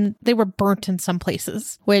and they were burnt in some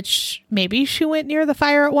places, which maybe she went near the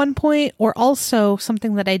fire at one point. Or also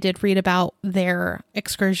something that I did read about their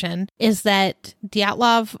excursion is that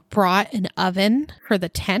Dyatlov brought an oven for the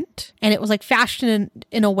tent, and it was like fashioned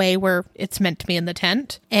in a way where it's meant to be in the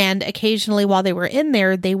tent. And occasionally while they were in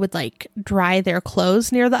there, they would like dry their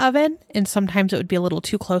clothes near the oven, and sometimes it would be a little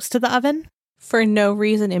too close to the oven. For no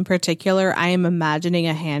reason in particular, I am imagining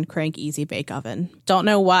a hand crank easy bake oven. Don't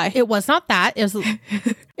know why. It was not that. It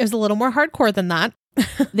was a little more hardcore than that.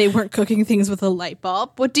 They weren't cooking things with a light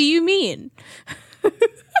bulb. What do you mean?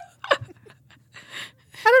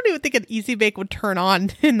 I don't even think an easy bake would turn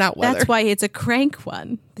on in that weather. That's why it's a crank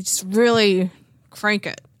one. They just really crank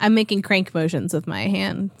it. I'm making crank motions with my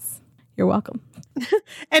hands. You're welcome.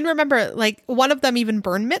 And remember, like, one of them even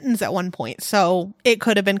burned mittens at one point. So it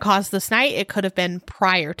could have been caused this night. It could have been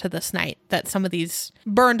prior to this night that some of these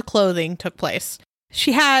burned clothing took place.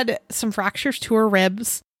 She had some fractures to her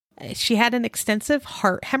ribs. She had an extensive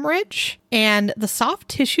heart hemorrhage, and the soft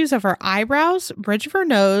tissues of her eyebrows, bridge of her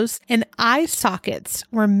nose, and eye sockets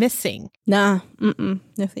were missing. Nah, no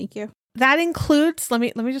thank you. That includes, let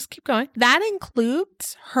me just keep going. That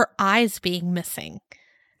includes her eyes being missing.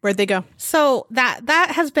 Where'd they go? So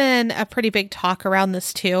that has been a pretty big talk around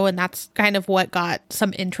this too, and that's kind of what got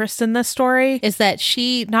some interest in this story, is that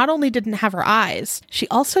she not only didn't have her eyes, she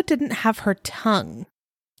also didn't have her tongue.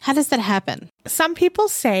 How does that happen? Some people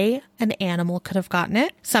say an animal could have gotten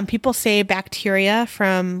it. Some people say bacteria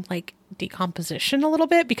from like decomposition a little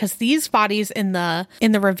bit, because these bodies in the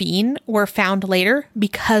ravine were found later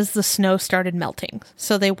because the snow started melting.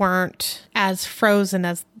 So they weren't as frozen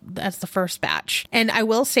as the first batch. And I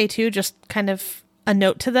will say too, just kind of a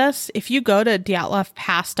note to this, if you go to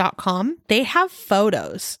dyatlovpass.com, they have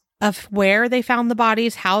photos of where they found the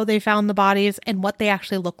bodies, how they found the bodies, and what they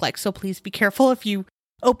actually look like. So please be careful if you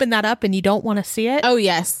open that up and you don't want to see it. Oh,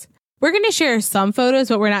 yes. We're going to share some photos,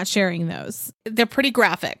 but we're not sharing those. They're pretty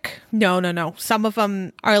graphic. No. Some of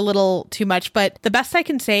them are a little too much, but the best I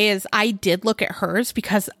can say is I did look at hers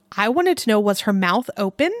because I wanted to know, was her mouth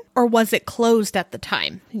open or was it closed at the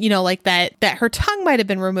time? You know, like that her tongue might have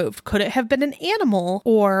been removed. Could it have been an animal,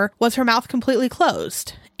 or was her mouth completely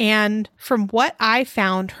closed? And from what I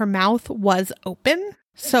found, her mouth was open.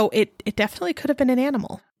 So it definitely could have been an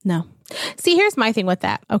animal. No. See, here's my thing with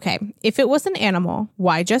that. Okay, if it was an animal,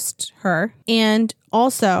 why just her? And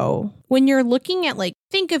also, when you're looking at, like,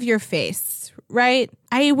 think of your face, right?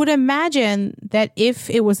 I would imagine that if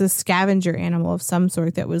it was a scavenger animal of some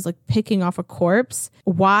sort that was like picking off a corpse,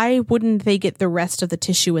 why wouldn't they get the rest of the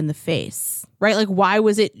tissue in the face? Right? Like, why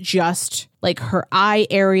was it just like her eye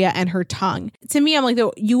area and her tongue? To me, I'm like,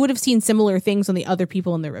 though, you would have seen similar things on the other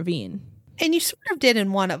people in the ravine. And you sort of did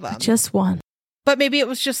in one of them. Just one. But maybe it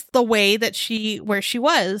was just the way that where she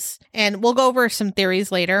was. And we'll go over some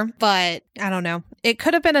theories later, but I don't know. It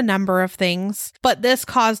could have been a number of things, but this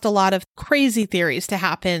caused a lot of crazy theories to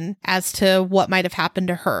happen as to what might have happened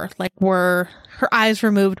to her. Like, were her eyes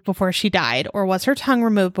removed before she died, or was her tongue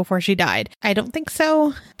removed before she died? I don't think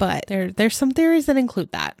so, but there's some theories that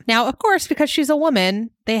include that. Now, of course, because she's a woman,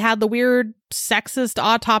 they had the weird sexist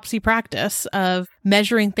autopsy practice of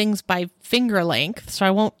measuring things by finger length, so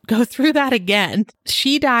I won't go through that again.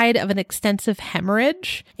 She died of an extensive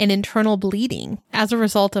hemorrhage and internal bleeding as a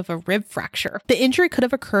result of a rib fracture. The injury could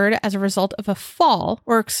have occurred as a result of a fall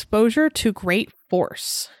or exposure to great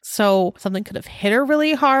force. So something could have hit her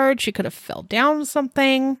really hard. She could have fell down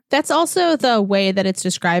something. That's also the way that it's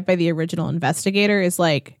described by the original investigator, is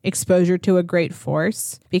like exposure to a great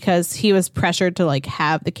force, because he was pressured to like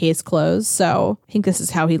have the case closed. So I think this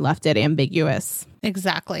is how he left it ambiguous.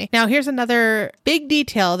 Exactly. Now, here's another big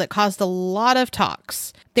detail that caused a lot of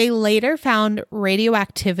talks. They later found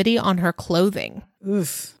radioactivity on her clothing.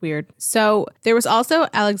 Oof, weird. So there was also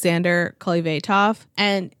Alexander Kolyvatov,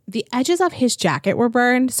 and the edges of his jacket were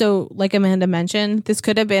burned. So like Amanda mentioned, this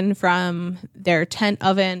could have been from their tent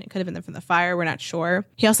oven. It could have been from the fire. We're not sure.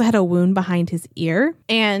 He also had a wound behind his ear,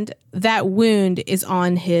 and that wound is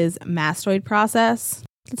on his mastoid process.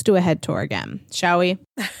 Let's do a head tour again, shall we?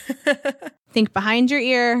 Think behind your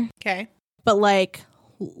ear. Okay. But like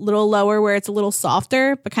a little lower where it's a little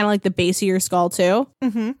softer, but kind of like the base of your skull too.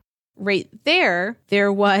 Mm-hmm. Right there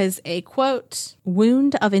was a, quote,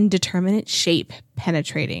 wound of indeterminate shape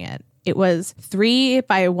penetrating it. It was 3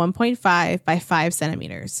 by 1.5 by 5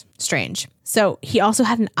 centimeters. Strange. So he also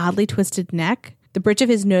had an oddly twisted neck. The bridge of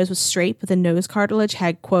his nose was straight, but the nose cartilage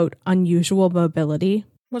had, quote, unusual mobility.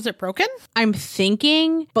 Was it broken? I'm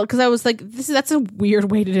thinking, but because I was like, that's a weird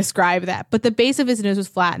way to describe that. But the base of his nose was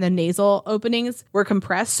flat and the nasal openings were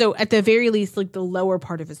compressed. So at the very least, like the lower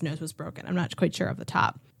part of his nose was broken. I'm not quite sure of the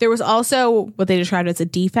top. There was also what they described as a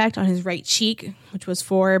defect on his right cheek, which was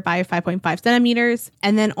 4 by 5.5 centimeters.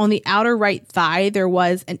 And then on the outer right thigh, there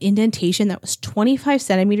was an indentation that was 25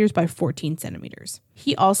 centimeters by 14 centimeters.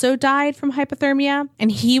 He also died from hypothermia,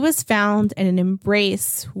 and he was found in an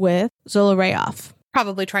embrace with Zoloryov.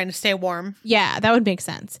 Probably trying to stay warm. Yeah, that would make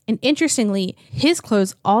sense. And interestingly, his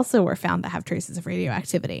clothes also were found that have traces of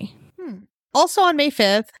radioactivity. Also on May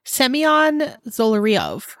 5th, Semyon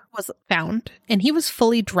Zoloryov was found, and he was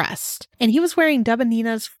fully dressed. And he was wearing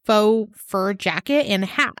Dubinina's faux fur jacket and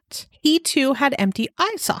hat. He too had empty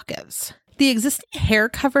eye sockets. The existing hair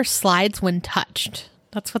cover slides when touched.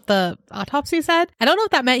 That's what the autopsy said. I don't know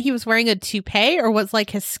if that meant he was wearing a toupee or was like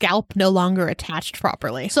his scalp no longer attached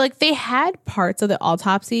properly. So like they had parts of the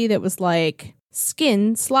autopsy that was like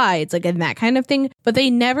skin slides, like and that kind of thing, but they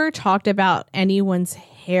never talked about anyone's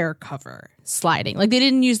hair cover sliding. Like they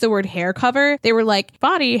didn't use the word hair cover. They were like,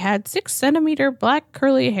 body had 6 centimeter black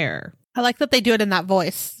curly hair. I like that they do it in that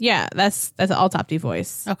voice. Yeah, that's an autopsy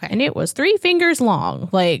voice. Okay. And it was 3 fingers long.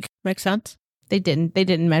 Like, makes sense. They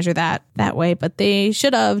didn't measure that way, but they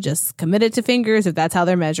should have just committed to fingers if that's how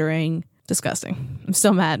they're measuring. Disgusting. I'm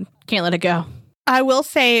still mad. Can't let it go. I will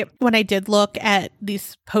say, when I did look at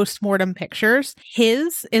these post-mortem pictures,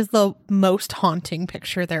 his is the most haunting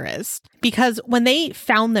picture there is. Because when they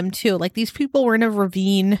found them too, like these people were in a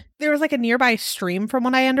ravine. There was like a nearby stream from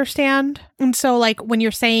what I understand. And so like when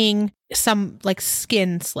you're saying some like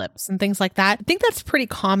skin slips and things like that, I think that's pretty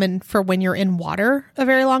common for when you're in water a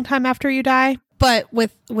very long time after you die. But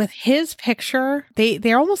with his picture,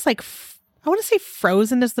 they're almost like I want to say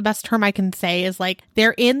frozen is the best term I can say, is like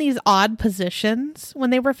they're in these odd positions when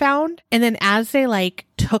they were found. And then as they like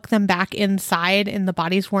took them back inside and the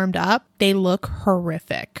bodies warmed up, they look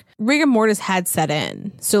horrific. Rigor mortis had set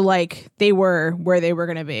in. So like they were where they were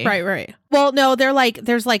going to be. Right. Well, no, they're like,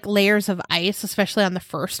 there's like layers of ice, especially on the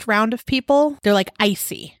first round of people. They're like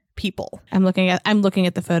icy people. I'm looking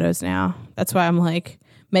at the photos now. That's why I'm like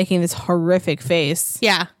making this horrific face.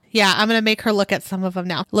 Yeah, I'm going to make her look at some of them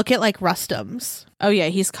now. Look at like Rustum's. Oh, yeah,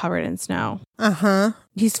 he's covered in snow. Uh-huh.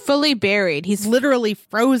 He's fully buried. He's literally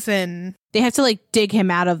frozen. They have to like dig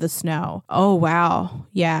him out of the snow. Oh, wow.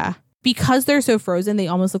 Yeah. Because they're so frozen, they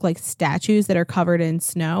almost look like statues that are covered in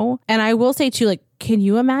snow. And I will say too, like, can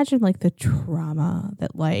you imagine like the trauma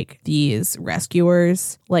that like these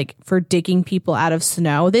rescuers, like for digging people out of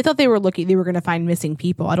snow? They thought they were going to find missing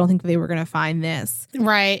people. I don't think they were going to find this.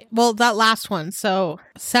 Right. Well, that last one. So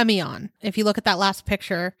Semyon, if you look at that last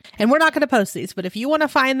picture, and we're not going to post these, but if you want to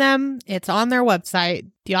find them, it's on their website,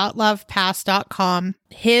 dyatlovpass.com.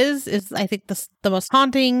 His is, I think, the most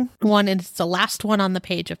haunting one, and it's the last one on the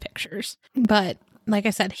page of pictures. But like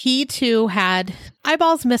I said, he too had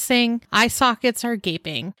eyeballs missing, eye sockets are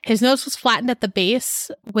gaping. His nose was flattened at the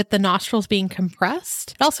base with the nostrils being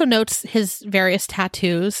compressed. It also notes his various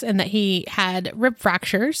tattoos and that he had rib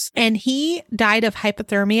fractures, and he died of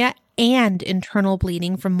hypothermia and internal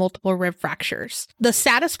bleeding from multiple rib fractures. The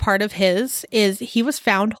saddest part of his is he was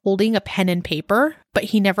found holding a pen and paper, but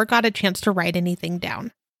he never got a chance to write anything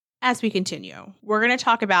down. As we continue, we're going to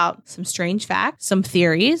talk about some strange facts, some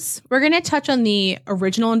theories. We're going to touch on the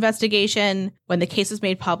original investigation, when the case was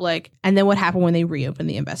made public, and then what happened when they reopened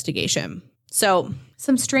the investigation. So,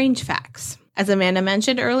 some strange facts. As Amanda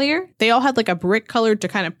mentioned earlier, they all had like a brick-colored to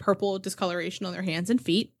kind of purple discoloration on their hands and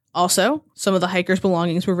feet. Also, some of the hikers'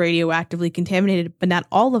 belongings were radioactively contaminated, but not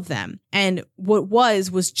all of them. And what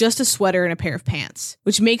was just a sweater and a pair of pants,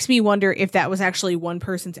 which makes me wonder if that was actually one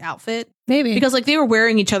person's outfit. Maybe. Because like they were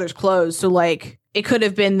wearing each other's clothes. So like it could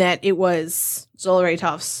have been that it was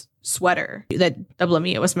Zoloryov's sweater that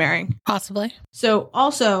Dublemia was wearing. Possibly. So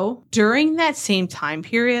also during that same time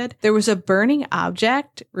period, there was a burning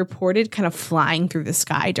object reported kind of flying through the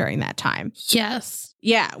sky during that time. Yes.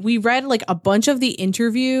 Yeah, we read like a bunch of the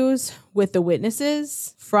interviews with the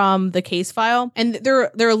witnesses from the case file, and they're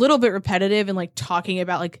a little bit repetitive and like talking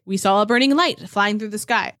about like we saw a burning light flying through the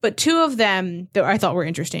sky. But two of them that I thought were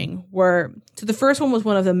interesting were, so the first one was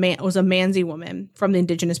was a Mansi woman from the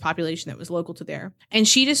indigenous population that was local to there, and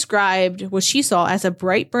she described what she saw as a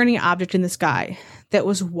bright burning object in the sky that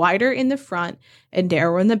was wider in the front and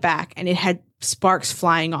narrower in the back, and it had sparks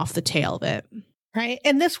flying off the tail of it. Right.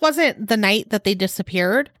 And this wasn't the night that they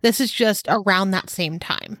disappeared. This is just around that same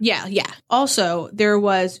time. Yeah. Also, there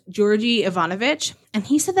was Georgy Ivanovich, And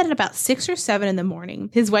he said that at about 6 or 7 in the morning,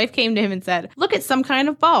 his wife came to him and said, look at some kind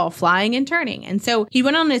of ball flying and turning. And so he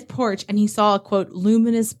went on his porch and he saw a, quote,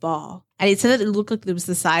 luminous ball. And he said that it looked like it was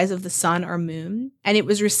the size of the sun or moon, and it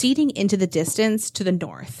was receding into the distance to the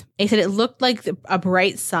north. He said it looked like a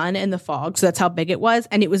bright sun in the fog, so that's how big it was,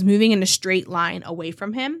 and it was moving in a straight line away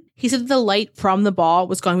from him. He said that the light from the ball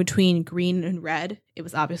was going between green and red. It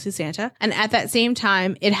was obviously Santa. And at that same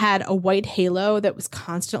time, it had a white halo that was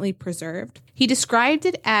constantly preserved. He described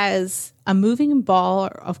it as a moving ball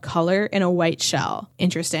of color in a white shell.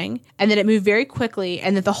 Interesting. And that it moved very quickly,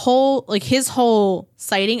 and that the whole, like his whole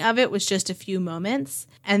sighting of it was just a few moments,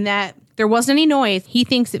 and that there wasn't any noise. He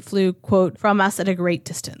thinks it flew, quote, from us at a great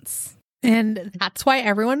distance. And that's why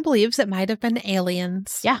everyone believes it might have been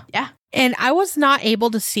aliens. Yeah. And I was not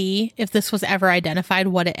able to see if this was ever identified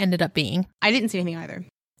what it ended up being. I didn't see anything either.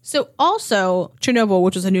 So also, Chernobyl,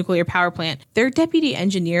 which was a nuclear power plant, their deputy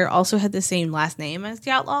engineer also had the same last name as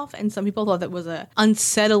Dyatlov, and some people thought that was an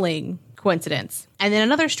unsettling coincidence. And then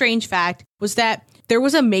another strange fact was that there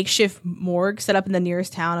was a makeshift morgue set up in the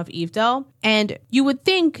nearest town of Evdel, and you would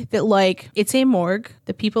think that, like, it's a morgue,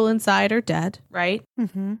 the people inside are dead, right?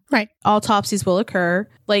 Mm-hmm. Right. Autopsies will occur.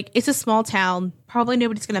 Like, it's a small town. Probably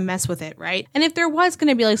nobody's going to mess with it, right? And if there was going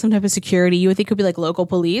to be, like, some type of security, you would think it would be, like, local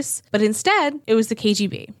police. But instead, it was the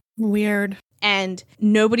KGB. Weird. And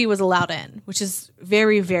nobody was allowed in, which is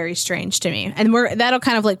very, very strange to me. And that'll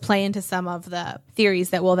kind of, like, play into some of the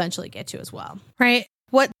theories that we'll eventually get to as well. Right.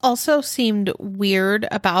 What also seemed weird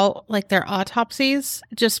about, like, their autopsies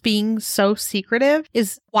just being so secretive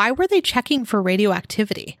is, why were they checking for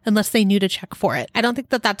radioactivity unless they knew to check for it? I don't think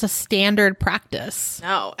that that's a standard practice.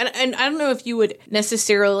 No. And I don't know if you would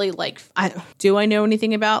necessarily, like, do I know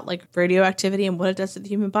anything about, like, radioactivity and what it does to the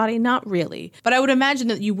human body? Not really. But I would imagine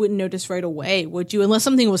that you wouldn't notice right away, would you? Unless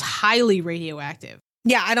something was highly radioactive.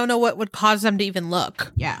 Yeah, I don't know what would cause them to even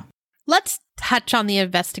look. Yeah. Let's touch on the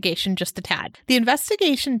investigation just a tad. The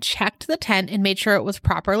investigation checked the tent and made sure it was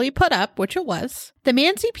properly put up, which it was. The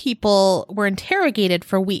Mansi people were interrogated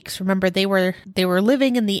for weeks. Remember, they were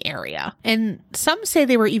living in the area. And some say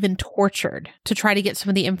they were even tortured to try to get some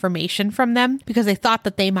of the information from them because they thought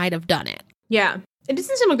that they might have done it. Yeah. It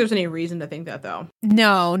doesn't seem like there's any reason to think that, though.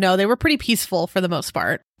 No, they were pretty peaceful for the most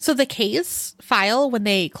part. So the case file, when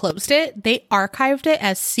they closed it, they archived it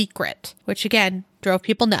as secret, which again drove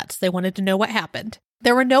people nuts. They wanted to know what happened.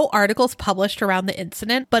 There were no articles published around the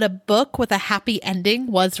incident, but a book with a happy ending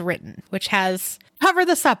was written, which has cover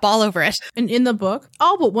this up all over it. And in the book,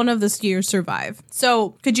 all but one of the skiers survive.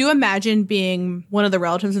 So could you imagine being one of the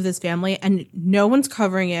relatives of this family and no one's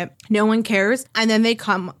covering it, no one cares, and then they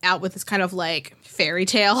come out with this kind of like fairy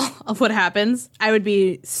tale of what happens? I would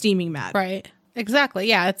be steaming mad. Right. Exactly.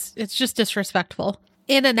 Yeah, it's just disrespectful.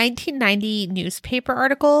 In a 1990 newspaper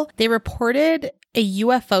article, they reported a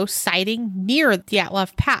UFO sighting near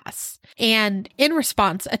Dyatlov Pass. And in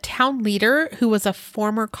response, a town leader who was a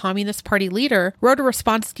former Communist Party leader wrote a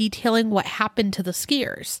response detailing what happened to the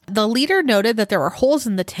skiers. The leader noted that there were holes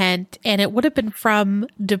in the tent and it would have been from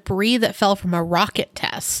debris that fell from a rocket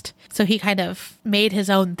test. So he kind of made his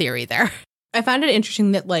own theory there. I found it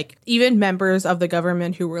interesting that, like, even members of the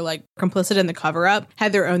government who were, like, complicit in the cover-up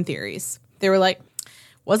had their own theories. They were like,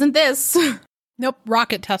 wasn't this? Nope,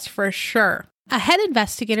 rocket test for sure. A head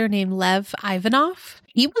investigator named Lev Ivanov,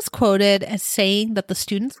 he was quoted as saying that the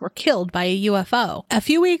students were killed by a UFO. A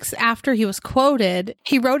few weeks after he was quoted,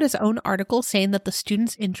 he wrote his own article saying that the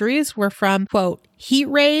students' injuries were from, quote, heat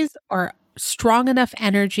rays or strong enough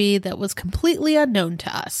energy that was completely unknown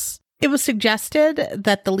to us. It was suggested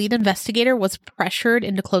that the lead investigator was pressured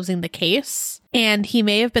into closing the case, and he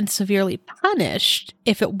may have been severely punished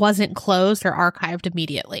if it wasn't closed or archived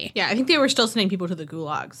immediately. Yeah, I think they were still sending people to the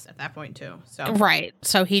gulags at that point, too. So right.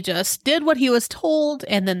 So he just did what he was told,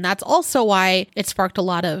 and then that's also why it sparked a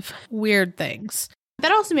lot of weird things.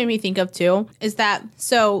 That also made me think of, too, is that,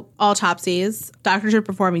 so autopsies, doctors are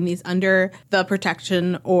performing these under the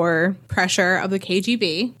protection or pressure of the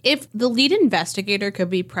KGB. If the lead investigator could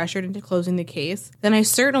be pressured into closing the case, then I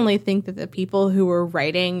certainly think that the people who were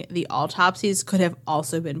writing the autopsies could have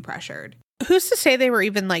also been pressured. Who's to say they were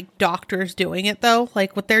even, like, doctors doing it, though?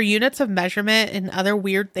 Like, with their units of measurement and other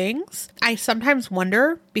weird things? I sometimes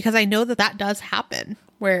wonder, because I know that that does happen,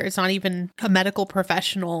 where it's not even a medical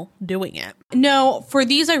professional doing it. No, for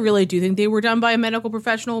these, I really do think they were done by a medical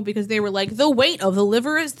professional, because they were like, the weight of the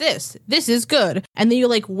liver is this. This is good. And then you,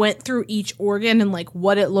 like, went through each organ and, like,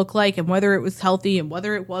 what it looked like and whether it was healthy and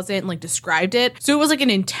whether it wasn't, and, like, described it. So it was, like, an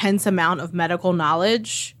intense amount of medical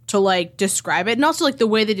knowledge to like describe it. And also like the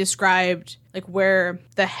way they described like where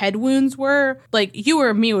the head wounds were, like you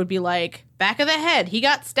or me would be like, back of the head, he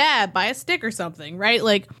got stabbed by a stick or something, right?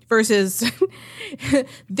 Like versus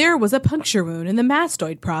there was a puncture wound in the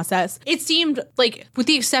mastoid process. It seemed like, with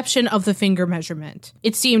the exception of the finger measurement,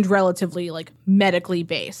 it seemed relatively like medically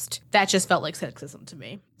based. That just felt like sexism to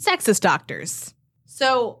me. Sexist doctors.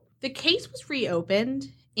 So the case was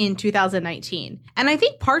reopened in 2019. And I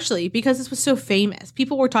think partially because this was so famous.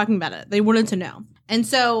 People were talking about it. They wanted to know. And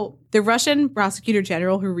so the Russian prosecutor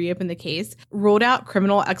general who reopened the case ruled out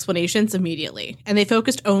criminal explanations immediately. And they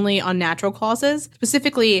focused only on natural causes,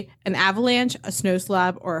 specifically an avalanche, a snow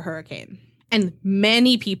slab, or a hurricane. And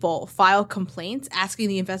many people filed complaints asking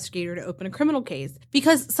the investigator to open a criminal case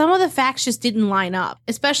because some of the facts just didn't line up,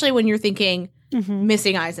 especially when you're thinking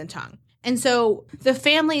missing eyes and tongue. And so the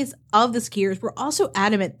families of the skiers were also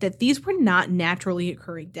adamant that these were not naturally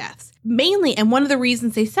occurring deaths. Mainly, and one of the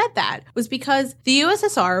reasons they said that was because the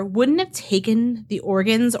USSR wouldn't have taken the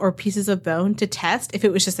organs or pieces of bone to test if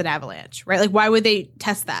it was just an avalanche, right? Like, why would they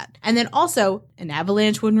test that? And then also, an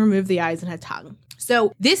avalanche wouldn't remove the eyes and a tongue.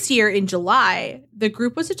 So this year in July, the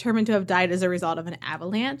group was determined to have died as a result of an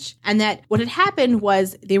avalanche, and that what had happened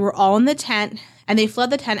was they were all in the tent and they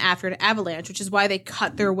fled the tent after an avalanche, which is why they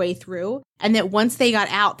cut their way through. And that once they got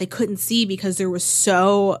out, they couldn't see because there was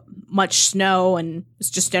so much snow and it's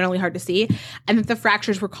just generally hard to see, and that the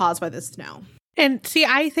fractures were caused by the snow. And see,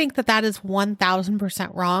 I think that that is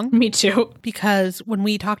 1000% wrong. Me too. Because when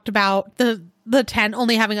we talked about the tent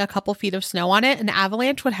only having a couple feet of snow on it, an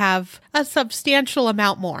avalanche would have a substantial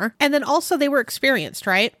amount more. And then also they were experienced,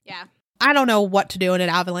 right? Yeah. I don't know what to do in an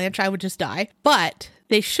avalanche. I would just die. But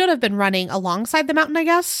they should have been running alongside the mountain, I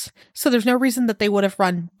guess. So there's no reason that they would have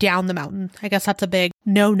run down the mountain. I guess that's a big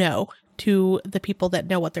no to the people that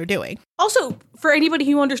know what they're doing. Also, for anybody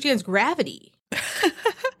who understands gravity.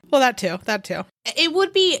 Well, that too.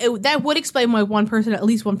 That would explain why at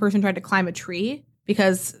least one person tried to climb a tree.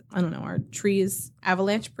 Because, I don't know, are trees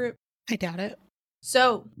avalanche proof? I doubt it.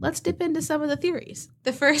 So let's dip into some of the theories.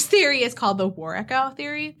 The first theory is called the war echo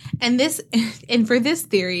theory. And for this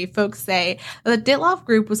theory, folks say the Dyatlov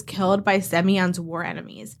group was killed by Semyon's war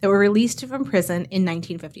enemies that were released from prison in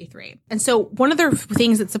 1953. And so one of the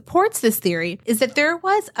things that supports this theory is that there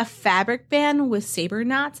was a fabric band with saber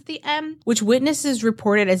knots at the end, which witnesses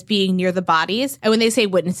reported as being near the bodies. And when they say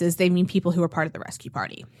witnesses, they mean people who were part of the rescue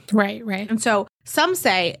party. Right. And so some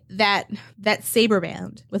say that saber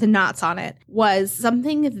band with the knots on it was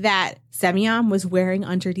something that Semyon was wearing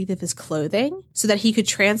underneath of his clothing so that he could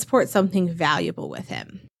transport something valuable with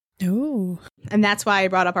him. Ooh. And that's why I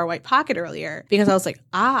brought up our white pocket earlier, because I was like,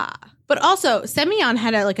 But also, Semyon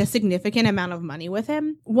had a significant amount of money with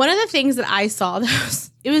him. One of the things that I saw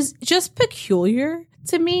it was just peculiar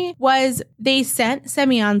to me was they sent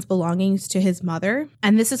Semyon's belongings to his mother,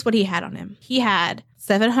 and this is what he had on him. He had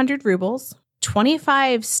 700 rubles,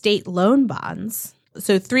 25 state loan bonds.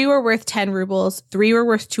 So 3 were worth 10 rubles, 3 were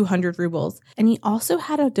worth 200 rubles. And he also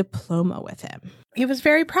had a diploma with him. He was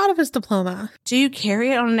very proud of his diploma. Do you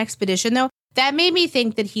carry it on an expedition, though? That made me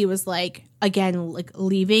think that he was,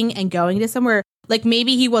 leaving and going to somewhere. Like,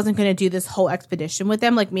 maybe he wasn't going to do this whole expedition with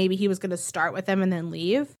them. Like, maybe he was going to start with them and then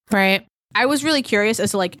leave. Right. I was really curious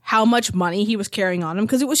as to how much money he was carrying on him,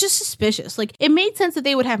 because it was just suspicious. It made sense that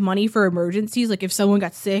they would have money for emergencies, like if someone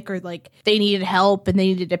got sick or they needed help and they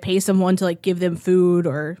needed to pay someone to give them food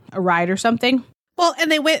or a ride or something. Well, and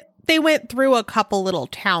they went through a couple little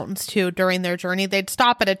towns too during their journey. They'd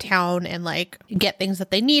stop at a town and get things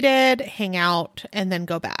that they needed, hang out, and then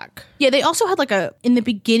go back. Yeah, they also had in the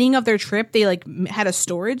beginning of their trip, they had a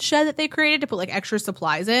storage shed that they created to put extra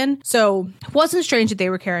supplies in. So it wasn't strange that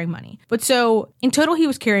they were carrying money. But so in total, he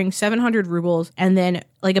was carrying 700 rubles and then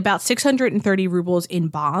about 630 rubles in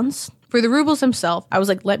bonds. For the rubles themselves, I was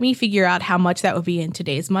let me figure out how much that would be in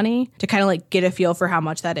today's money to kind of get a feel for how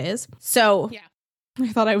much that is. So yeah. I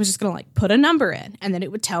thought I was just going to put a number in and then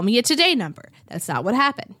it would tell me a today number. That's not what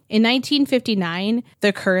happened. In 1959,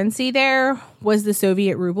 the currency there was the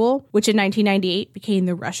Soviet ruble, which in 1998 became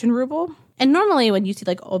the Russian ruble. And normally when you see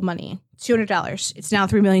old money, $200, it's now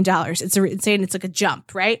 $3 million. It's insane. It's a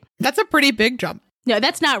jump, right? That's a pretty big jump. No,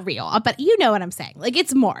 that's not real. But you know what I'm saying.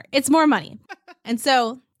 It's more money. And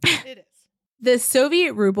so it is. The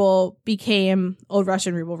Soviet ruble became Old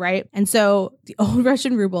Russian ruble, right? And so the Old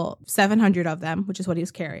Russian ruble, 700 of them, which is what he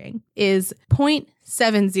was carrying, is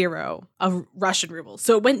 0.70 of Russian rubles.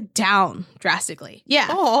 So it went down drastically. Yeah.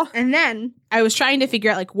 Oh. And then I was trying to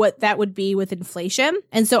figure out what that would be with inflation.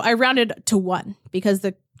 And so I rounded to 1 because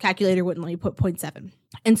the calculator wouldn't let me put 0.7.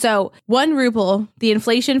 And so 1 ruble, the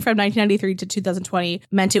inflation from 1993 to 2020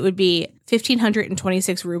 meant it would be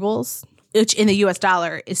 1,526 rubles, which in the US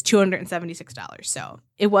dollar is $276. So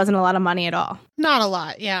it wasn't a lot of money at all. Not a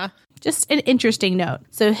lot, yeah. Just an interesting note.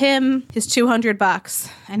 So him, his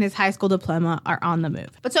 $200 and his high school diploma are on the move.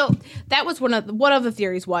 But so that was one of the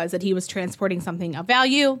theories, was that he was transporting something of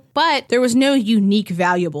value, but there was no unique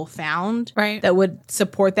valuable found that would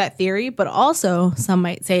support that theory. But also some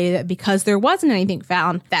might say that because there wasn't anything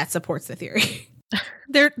found, that supports the theory.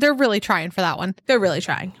 They're really trying for that one. They're really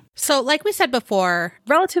trying. So like we said before,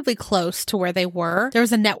 relatively close to where they were, there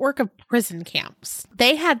was a network of prison camps.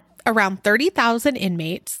 They had around 30,000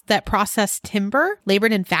 inmates that processed timber,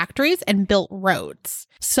 labored in factories, and built roads.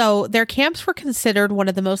 So their camps were considered one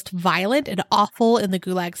of the most violent and awful in the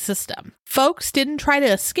Gulag system. Folks didn't try to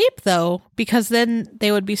escape, though, because then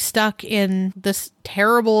they would be stuck in this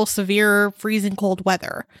terrible, severe, freezing cold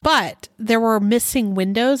weather. But there were missing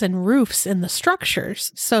windows and roofs in the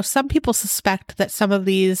structures. So some people suspect that some of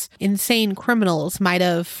these insane criminals might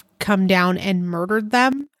have come down and murdered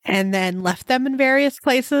them and then left them in various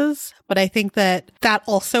places. But I think that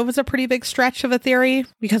also was a pretty big stretch of a theory,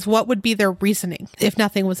 because what would be their reasoning if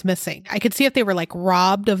nothing was missing? I could see if they were like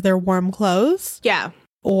robbed of their warm clothes. Yeah.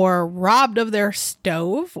 Or robbed of their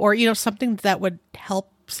stove, or, something that would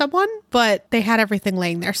help someone, but they had everything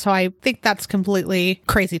laying there. So I think that's completely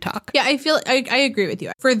crazy talk. Yeah, I agree with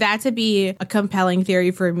you. For that to be a compelling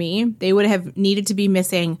theory for me, they would have needed to be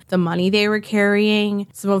missing the money they were carrying,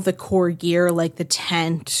 some of the core gear like the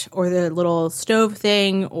tent or the little stove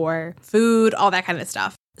thing or food, all that kind of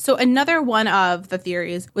stuff. So another one of the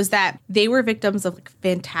theories was that they were victims of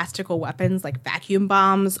fantastical weapons like vacuum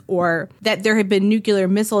bombs, or that there had been nuclear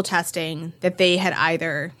missile testing that they had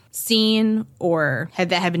either seen or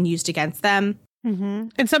that had been used against them. Mm-hmm.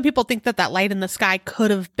 And some people think that light in the sky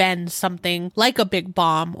could have been something like a big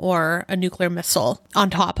bomb or a nuclear missile on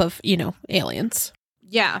top of, aliens.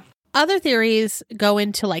 Yeah. Other theories go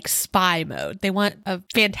into like spy mode. They want a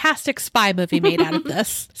fantastic spy movie made out of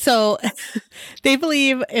this. So they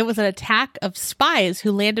believe it was an attack of spies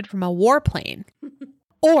who landed from a warplane.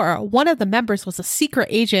 Or one of the members was a secret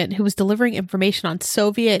agent who was delivering information on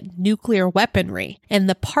Soviet nuclear weaponry. And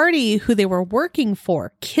the party who they were working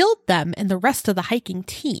for killed them and the rest of the hiking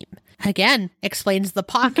team. Again, explains the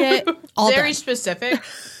pocket. All very done. Specific.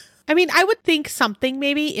 I mean, I would think something,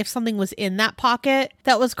 maybe if something was in that pocket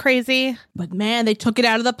that was crazy. But man, they took it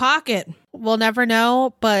out of the pocket. We'll never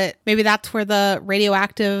know, but maybe that's where the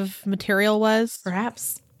radioactive material was.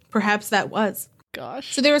 Perhaps that was.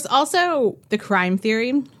 Gosh. So there was also the crime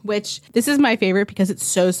theory, which this is my favorite because it's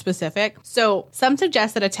so specific. So some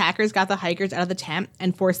suggest that attackers got the hikers out of the tent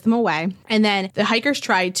and forced them away. And then the hikers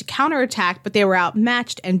tried to counterattack, but they were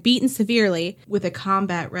outmatched and beaten severely with a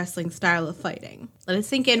combat wrestling style of fighting. Let it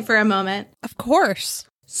sink in for a moment. Of course.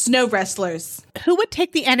 Snow wrestlers. Who would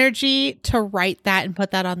take the energy to write that and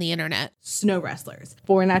put that on the internet? Snow wrestlers.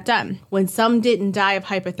 But we're not done. When some didn't die of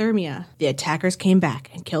hypothermia, the attackers came back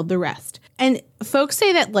and killed the rest. And folks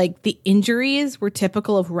say that, the injuries were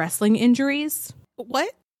typical of wrestling injuries.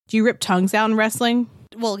 What? Do you rip tongues out in wrestling?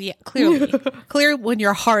 Well, yeah, clearly. Clear when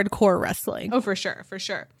you're hardcore wrestling. Oh, for sure, for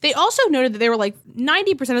sure. They also noted that there were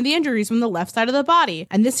 90% of the injuries from the left side of the body.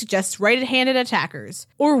 And this suggests right-handed attackers.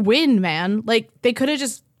 Or wind, man. They could have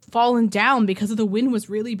just fallen down because the wind was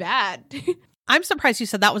really bad. I'm surprised you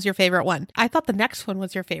said that was your favorite one. I thought the next one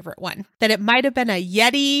was your favorite one, that it might have been a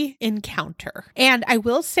Yeti encounter. And I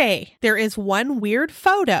will say there is one weird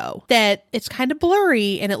photo that it's kind of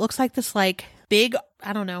blurry and it looks like this big,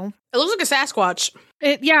 I don't know. It looks like a Sasquatch.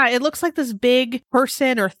 It looks like this big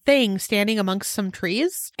person or thing standing amongst some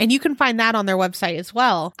trees. And you can find that on their website as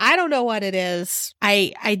well. I don't know what it is.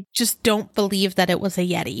 I just don't believe that it was a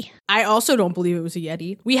Yeti. I also don't believe it was a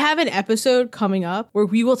Yeti. We have an episode coming up where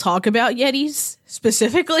we will talk about Yetis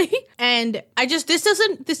specifically. And this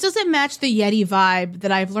doesn't match the Yeti vibe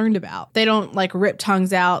that I've learned about. They don't rip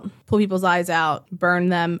tongues out, pull people's eyes out, burn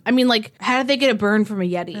them. I mean, how did they get a burn from a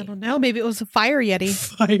Yeti? I don't know. Maybe it was a fire Yeti.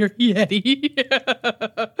 Fire Yeti.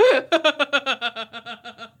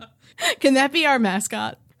 Can that be our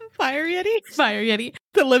mascot? Fire Yeti? Fire Yeti.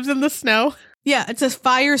 That lives in the snow. Yeah, it says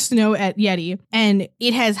fire snow at Yeti, and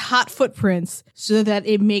it has hot footprints so that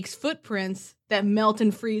it makes footprints that melt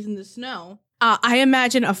and freeze in the snow. I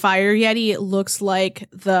imagine a fire Yeti looks like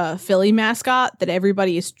the Philly mascot that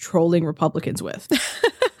everybody is trolling Republicans with.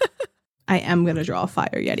 I am going to draw a fire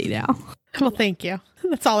Yeti now. Well, thank you.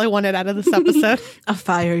 That's all I wanted out of this episode. A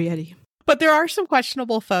fire Yeti. But there are some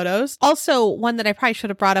questionable photos. Also, one that I probably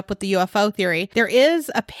should have brought up with the UFO theory, there is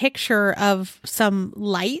a picture of some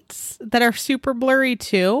lights that are super blurry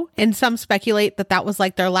too. And some speculate that that was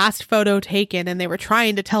like their last photo taken and they were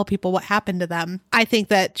trying to tell people what happened to them. I think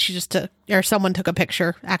that she just took, or someone took a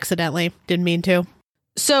picture accidentally, didn't mean to.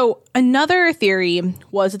 So another theory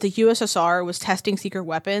was that the USSR was testing secret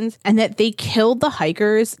weapons and that they killed the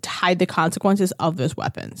hikers to hide the consequences of those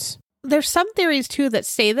weapons. There's some theories too that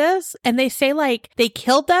say this, and they say like they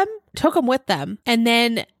killed them, took them with them, and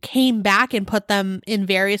then came back and put them in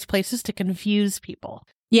various places to confuse people.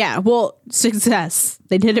 Yeah, well, success.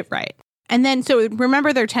 They did it right. And then, so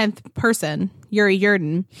remember their 10th person, Yuri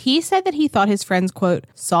Yudin, he said that he thought his friends, quote,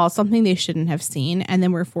 saw something they shouldn't have seen and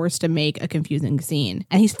then were forced to make a confusing scene.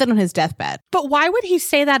 And he's still on his deathbed. But why would he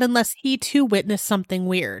say that unless he too witnessed something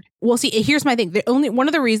weird? Well, see, here's my thing. One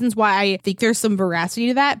of the reasons why I think there's some veracity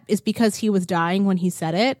to that is because he was dying when he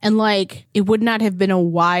said it. And like, it would not have been a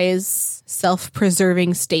wise,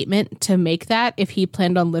 self-preserving statement to make that if he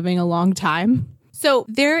planned on living a long time. So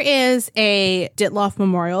there is a Dyatlov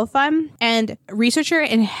Memorial Fund, and researcher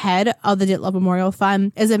and head of the Dyatlov Memorial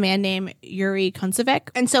Fund is a man named Yuri Kuntsevich.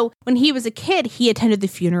 And so when he was a kid, he attended the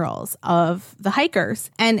funerals of the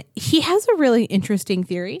hikers, and he has a really interesting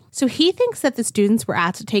theory. So he thinks that the students were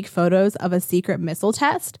asked to take photos of a secret missile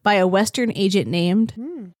test by a Western agent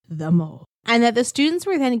named the Mole. And that the students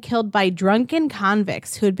were then killed by drunken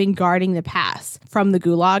convicts who had been guarding the pass from the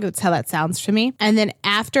Gulag. That's how that sounds to me. And then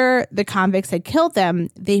after the convicts had killed them,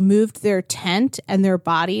 they moved their tent and their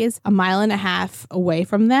bodies 1.5 miles away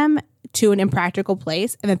from them to an impractical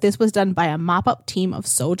place, and that this was done by a mop-up team of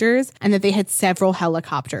soldiers, and that they had several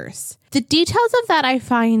helicopters. The details of that I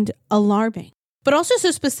find alarming, but also so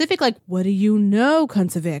specific, like, what do you know,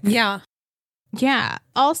 Kuntsevich? Yeah.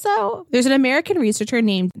 Also, there's an American researcher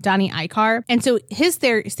named Donnie Icar. And so his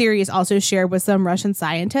theory is also shared with some Russian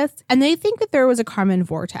scientists. And they think that there was a Kármán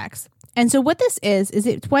vortex. And so what this is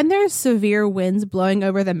it's when there's severe winds blowing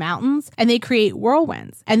over the mountains and they create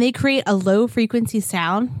whirlwinds and they create a low frequency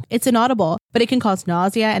sound. It's inaudible, but it can cause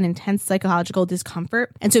nausea and intense psychological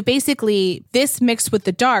discomfort. And so basically this mixed with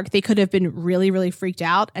the dark, they could have been really, really freaked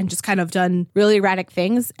out and just kind of done really erratic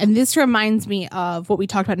things. And this reminds me of what we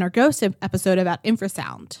talked about in our ghost episode about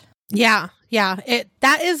infrasound. Yeah.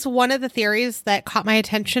 That is one of the theories that caught my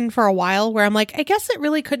attention for a while, where I'm like, I guess it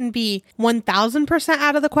really couldn't be 1000%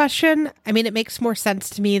 out of the question. I mean, it makes more sense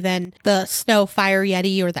to me than the snow fire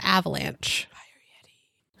yeti or the avalanche.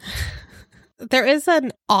 There is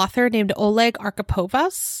an author named Oleg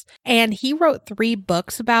Archipovas, and he wrote 3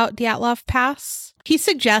 books about Dyatlov Pass. He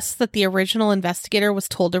suggests that the original investigator was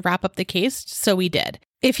told to wrap up the case, so he did.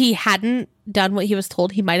 If he hadn't done what he was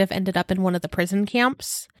told, he might have ended up in one of the prison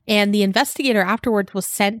camps. And the investigator afterwards was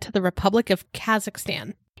sent to the Republic of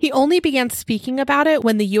Kazakhstan. He only began speaking about it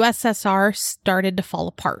when the USSR started to fall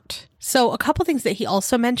apart. So a couple things that he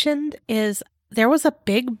also mentioned is there was a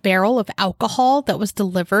big barrel of alcohol that was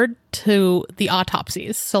delivered to the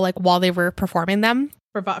autopsies. So like while they were performing them.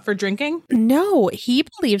 For drinking? No, he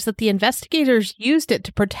believes that the investigators used it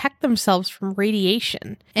to protect themselves from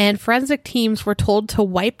radiation. And forensic teams were told to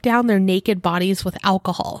wipe down their naked bodies with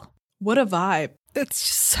alcohol. What a vibe. It's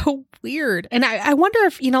just so weird. And I wonder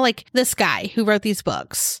if, like this guy who wrote these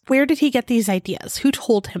books, where did he get these ideas? Who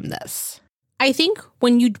told him this? I think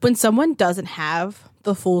when someone doesn't have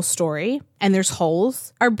the full story and there's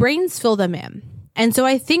holes, our brains fill them in. And so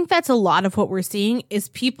I think that's a lot of what we're seeing is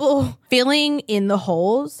people filling in the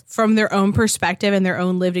holes from their own perspective and their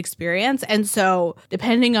own lived experience. And so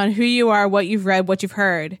depending on who you are, what you've read, what you've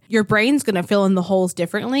heard, your brain's going to fill in the holes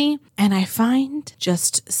differently. And I find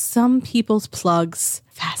just some people's plugs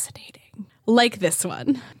fascinating, like this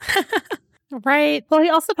one. Right. Well, he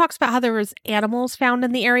also talks about how there was animals found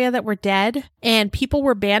in the area that were dead and people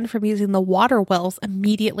were banned from using the water wells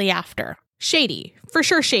immediately after. Shady. For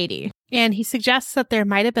sure shady. And he suggests that there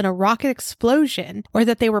might have been a rocket explosion or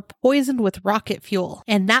that they were poisoned with rocket fuel.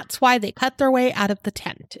 And that's why they cut their way out of the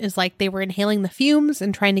tent, is like they were inhaling the fumes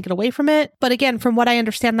and trying to get away from it. But again, from what I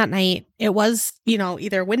understand that night, it was,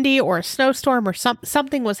 either windy or a snowstorm or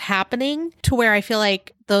something was happening to where I feel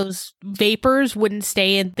like those vapors wouldn't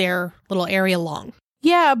stay in their little area long.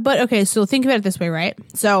 Yeah, but okay, so think about it this way, right?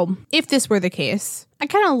 So if this were the case, I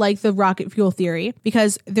kind of like the rocket fuel theory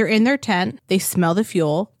because they're in their tent, they smell the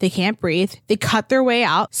fuel, they can't breathe, they cut their way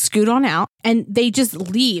out, scoot on out, and they just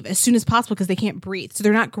leave as soon as possible because they can't breathe. So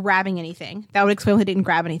they're not grabbing anything. That would explain why they didn't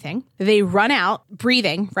grab anything. They run out,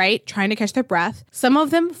 breathing, right? Trying to catch their breath. Some of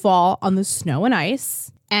them fall on the snow and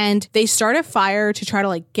ice. and they start a fire to try to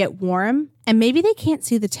like get warm. And maybe they can't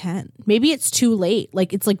see the tent. Maybe it's too late.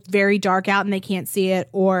 Like it's like very dark out and they can't see it,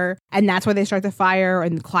 and that's why they start the fire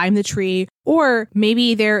and climb the tree. Or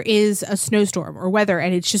maybe there is a snowstorm or weather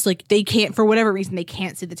and it's just like they can't, for whatever reason, they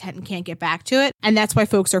can't see the tent and can't get back to it. And that's why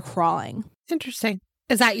folks are crawling. Interesting.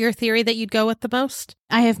 Is that your theory that you'd go with the most?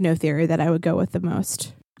 I have no theory that I would go with the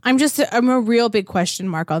most. I'm a real big question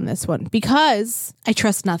mark on this one because I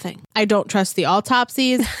trust nothing. I don't trust the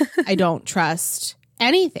autopsies. I don't trust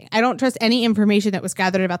anything. I don't trust any information that was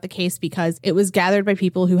gathered about the case because it was gathered by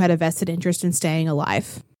people who had a vested interest in staying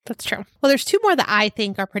alive. That's true. Well, there's two more that I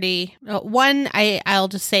think are pretty. One, I'll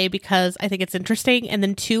just say because I think it's interesting. And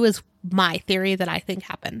then two is my theory that I think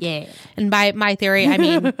happened. Yeah. And by my theory, I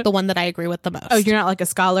mean the one that I agree with the most. Oh, you're not like a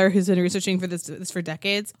scholar who's been researching for this for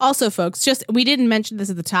decades. Also, folks, we didn't mention this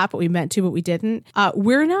at the top, but we meant to, but we didn't.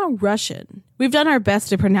 We're not Russian. We've done our best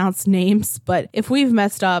to pronounce names, but if we've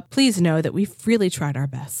messed up, please know that we've really tried our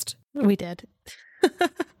best. We did.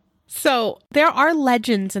 So there are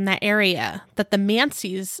legends in that area that the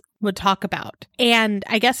Manceys would talk about. And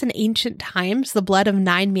I guess in ancient times, the blood of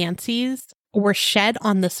 9 Manceys were shed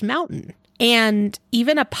on this mountain. And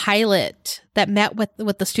even a pilot that met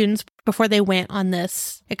with the students before they went on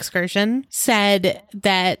this excursion said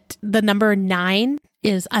that the number 9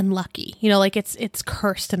 is unlucky. You know, like it's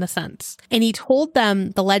cursed in a sense. And he told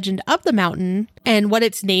them the legend of the mountain and what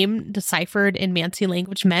its name deciphered in Mansi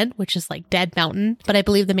language meant, which is like dead mountain. But I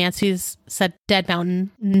believe the Manceys said dead mountain,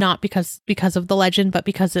 not because of the legend, but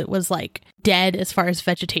because it was like dead as far as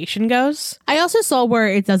vegetation goes. I also saw where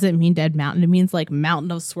it doesn't mean dead mountain. It means like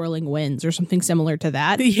mountain of swirling winds or something similar to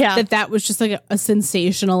that. Yeah. That was just like a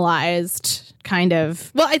sensationalized kind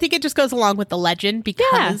of. Well, I think it just goes along with the legend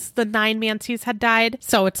because the 9 Manceys had died.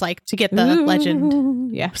 So it's like to get the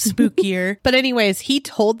legend spookier. But anyways, he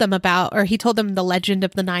told them the legend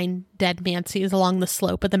of the 9 dead Manceys along the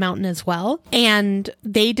slope of the mountain as well. And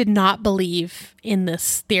they did not believe in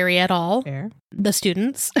this theory at all. Fair. The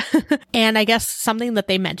students. And I guess something that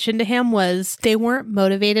they mentioned to him was they weren't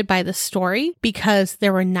motivated by the story because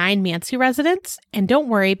there were 9 Mansi residents. And don't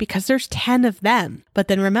worry, because there's 10 of them. But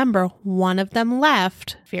then remember, one of them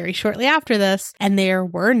left very shortly after this, and there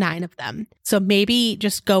were 9 of them. So maybe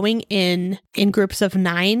just going in groups of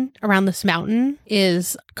 9 around this mountain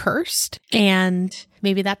is cursed, and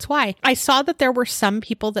maybe that's why. I saw that there were some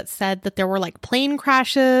people that said that there were like plane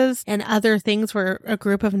crashes and other things where a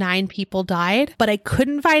group of 9 people died, but I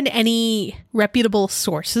couldn't find any reputable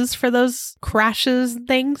sources for those crashes and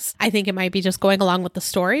things. I think it might be just going along with the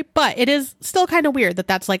story, but it is still kind of weird that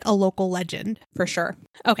that's like a local legend. For sure.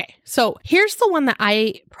 Okay, so here's the one that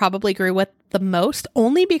I probably agree with the most,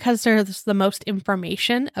 only because there's the most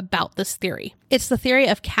information about this theory. It's the theory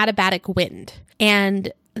of katabatic wind.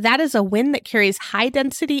 And that is a wind that carries high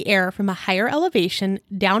density air from a higher elevation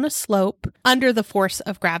down a slope under the force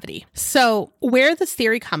of gravity. So where this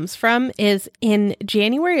theory comes from is in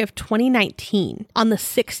January of 2019, on the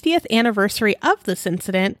 60th anniversary of this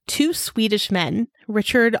incident, 2 Swedish men,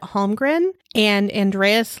 Richard Holmgren and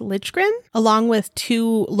Andreas Lidgren, along with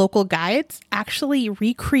 2 local guides, actually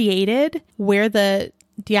recreated where the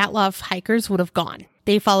Dyatlov hikers would have gone.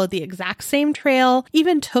 They followed the exact same trail,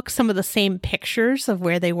 even took some of the same pictures of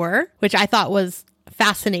where they were, which I thought was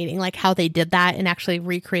fascinating, like how they did that and actually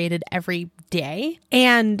recreated every day.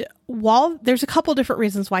 And while there's a couple different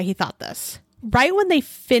reasons why he thought this. Right when they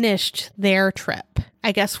finished their trip,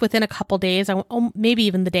 I guess within a couple days, maybe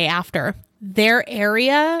even the day after, their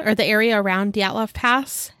area or the area around Dyatlov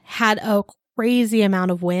Pass had a crazy amount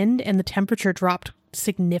of wind and the temperature dropped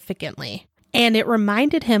significantly. And it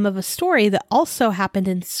reminded him of a story that also happened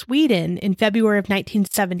in Sweden in February of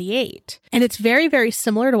 1978. And it's very, very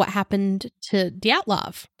similar to what happened to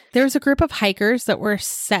Dyatlov. There was a group of hikers that were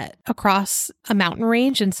set across a mountain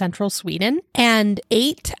range in central Sweden, and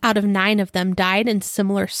 8 out of 9 of them died in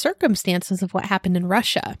similar circumstances of what happened in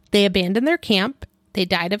Russia. They abandoned their camp. They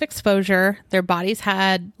died of exposure. Their bodies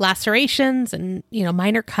had lacerations and,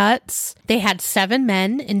 minor cuts. They had 7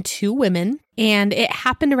 men and 2 women. And it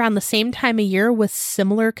happened around the same time of year with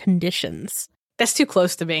similar conditions. That's too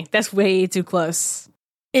close to me. That's way too close.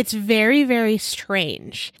 It's very, very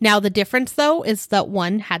strange. Now, the difference, though, is that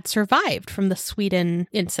one had survived from the Sweden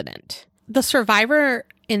incident. The survivor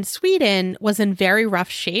in Sweden was in very rough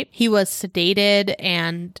shape. He was sedated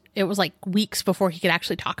and it was like weeks before he could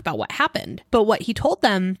actually talk about what happened. But what he told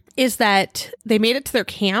them is that they made it to their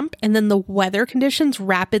camp and then the weather conditions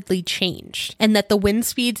rapidly changed and that the wind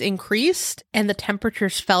speeds increased and the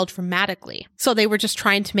temperatures fell dramatically. So they were just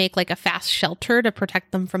trying to make like a fast shelter to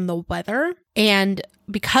protect them from the weather. And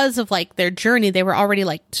because of like their journey, they were already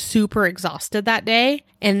like super exhausted that day.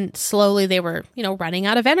 And slowly they were, running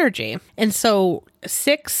out of energy. And so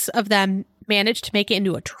 6 of them managed to make it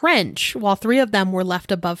into a trench while 3 of them were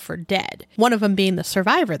left above for dead. One of them being the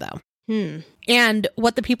survivor though. And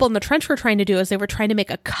what the people in the trench were trying to do is they were trying to make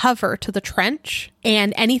a cover to the trench,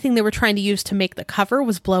 and anything they were trying to use to make the cover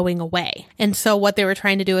was blowing away. And so what they were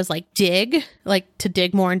trying to do is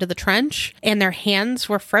dig more into the trench, and their hands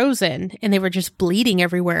were frozen and they were just bleeding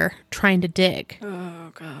everywhere trying to dig.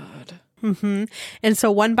 Oh, God. And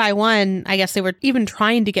so one by one, I guess they were even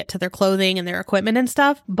trying to get to their clothing and their equipment and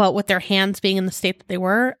stuff, but with their hands being in the state that they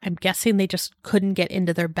were, I'm guessing they just couldn't get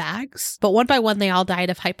into their bags. But one by one, they all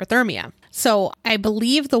died of hypothermia. So I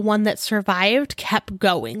believe the one that survived kept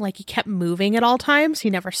going, like he kept moving at all times.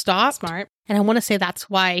 He never stopped. Smart. And I want to say that's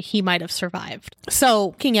why he might have survived. So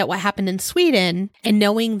looking at what happened in Sweden and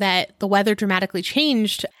knowing that the weather dramatically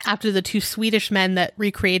changed after the 2 Swedish men that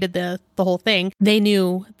recreated the whole thing, they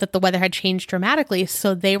knew that the weather had changed dramatically.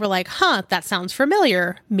 So they were like, that sounds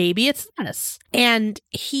familiar. Maybe it's this. And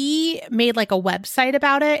he made like a website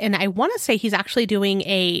about it. And I want to say he's actually doing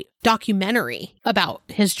a documentary about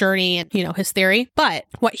his journey and, his theory. But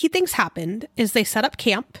what he thinks happened is they set up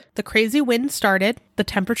camp. The crazy wind started. The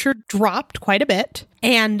temperature dropped quite a bit.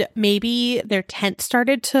 And maybe their tent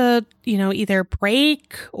started to, either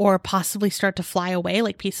break or possibly start to fly away,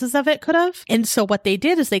 like pieces of it could have. And so what they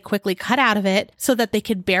did is they quickly cut out of it so that they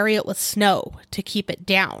could bury it with snow to keep it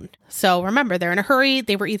down. So remember, they're in a hurry.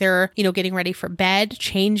 They were either, getting ready for bed,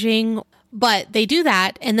 changing. But they do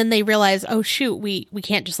that, and then they realize, oh, shoot, we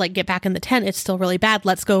can't just get back in the tent. It's still really bad.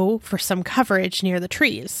 Let's go for some coverage near the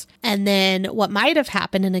trees. And then what might have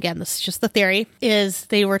happened, and again, this is just the theory, is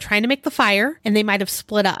they were trying to make the fire, and they might have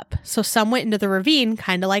split up. So some went into the ravine,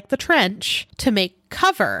 kind of like the trench, to make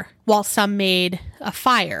cover, while some made a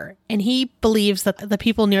fire. And he believes that the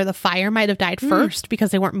people near the fire might have died first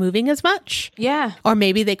because they weren't moving as much. Yeah. Or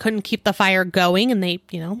maybe they couldn't keep the fire going and they,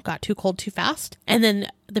 got too cold too fast. And then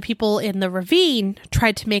the people in the ravine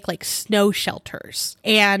tried to make snow shelters.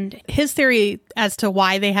 And his theory as to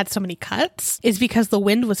why they had so many cuts is because the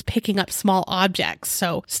wind was picking up small objects.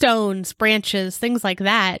 So stones, branches, things like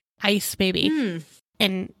that, ice maybe.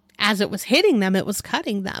 And as it was hitting them, it was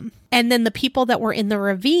cutting them. And then the people that were in the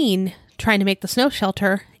ravine trying to make the snow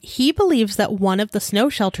shelter, he believes that one of the snow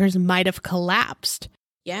shelters might have collapsed.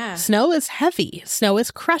 Yeah. Snow is heavy. Snow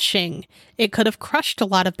is crushing. It could have crushed a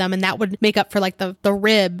lot of them, and that would make up for the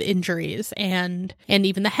rib injuries and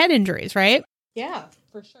even the head injuries, right? Yeah,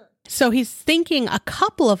 for sure. So he's thinking a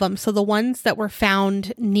couple of them, so the ones that were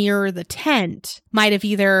found near the tent might have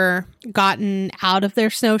either gotten out of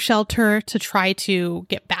their snow shelter to try to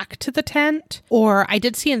get back to the tent, or I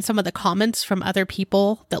did see in some of the comments from other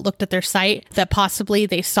people that looked at their site that possibly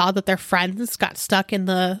they saw that their friends got stuck in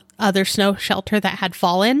the other snow shelter that had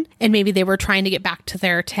fallen, and maybe they were trying to get back to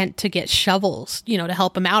their tent to get shovels, to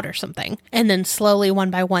help them out or something. And then slowly,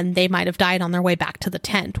 one by one, they might have died on their way back to the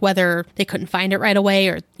tent, whether they couldn't find it right away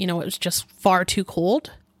or, it was just far too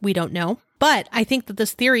cold. We don't know. But I think that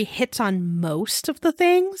this theory hits on most of the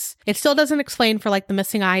things. It still doesn't explain for the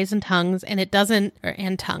missing eyes and tongues, and it doesn't,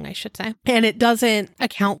 and tongue, I should say. And it doesn't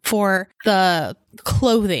account for the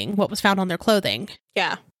clothing, what was found on their clothing.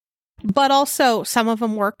 Yeah. But also, some of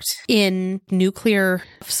them worked in nuclear,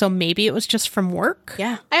 so maybe it was just from work.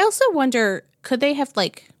 Yeah. I also wonder, could they have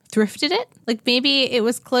thrifted it? Maybe it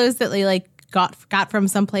was clothes that they got from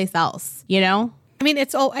someplace else, I mean,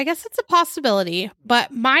 I guess it's a possibility,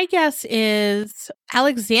 but my guess is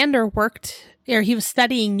Alexander he was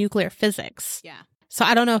studying nuclear physics. Yeah. So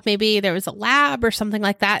I don't know if maybe there was a lab or something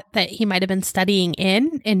like that he might have been studying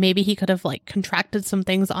in, and maybe he could have contracted some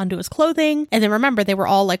things onto his clothing. And then remember, they were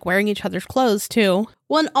all wearing each other's clothes too.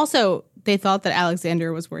 Well, and also they thought that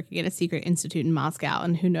Alexander was working at a secret institute in Moscow,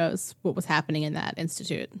 and who knows what was happening in that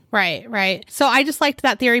institute. Right. So I just liked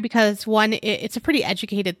that theory because one, it's a pretty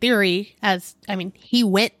educated theory,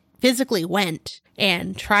 he physically went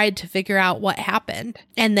and tried to figure out what happened,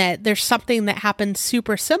 and that there's something that happened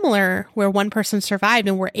super similar where one person survived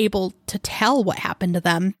and were able to tell what happened to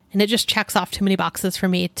them. And it just checks off too many boxes for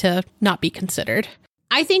me to not be considered.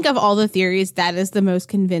 I think of all the theories, that is the most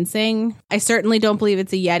convincing. I certainly don't believe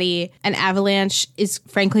it's a Yeti. An avalanche is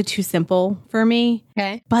frankly too simple for me.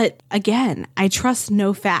 Okay. But again, I trust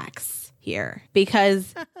no facts. here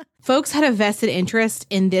because folks had a vested interest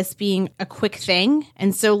in this being a quick thing.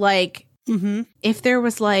 And so like, if there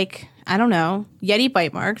was like, I don't know, Yeti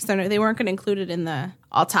bite marks, then they weren't going to include it in the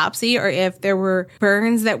autopsy, or if there were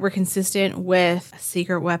burns that were consistent with a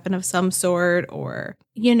secret weapon of some sort or,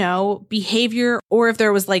 you know, behavior, or if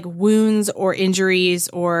there was like wounds or injuries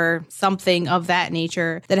or something of that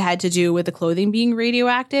nature that had to do with the clothing being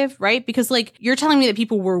radioactive, right? Because like you're telling me that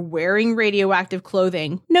people were wearing radioactive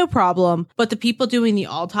clothing, no problem. But the people doing the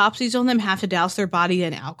autopsies on them have to douse their body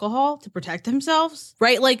in alcohol to protect themselves,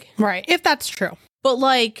 right? Like, right. If that's true. But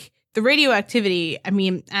like the radioactivity, I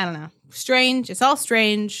mean, I don't know. Strange. It's all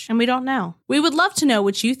strange. And we don't know. We would love to know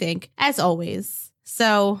what you think, as always.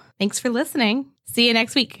 So thanks for listening. See you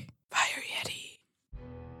next week. Fire Yeti.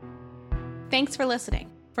 Thanks for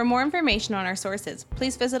listening. For more information on our sources,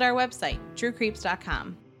 please visit our website,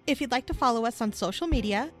 truecreeps.com. If you'd like to follow us on social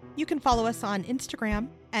media, you can follow us on Instagram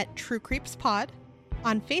at TrueCreepsPod,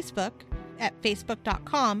 on Facebook at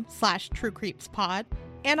facebook.com/TrueCreepsPod,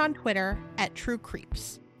 and on Twitter at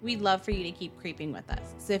TrueCreeps. We'd love for you to keep creeping with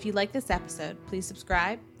us. So if you like this episode, please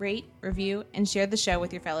subscribe, rate, review, and share the show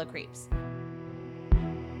with your fellow creeps.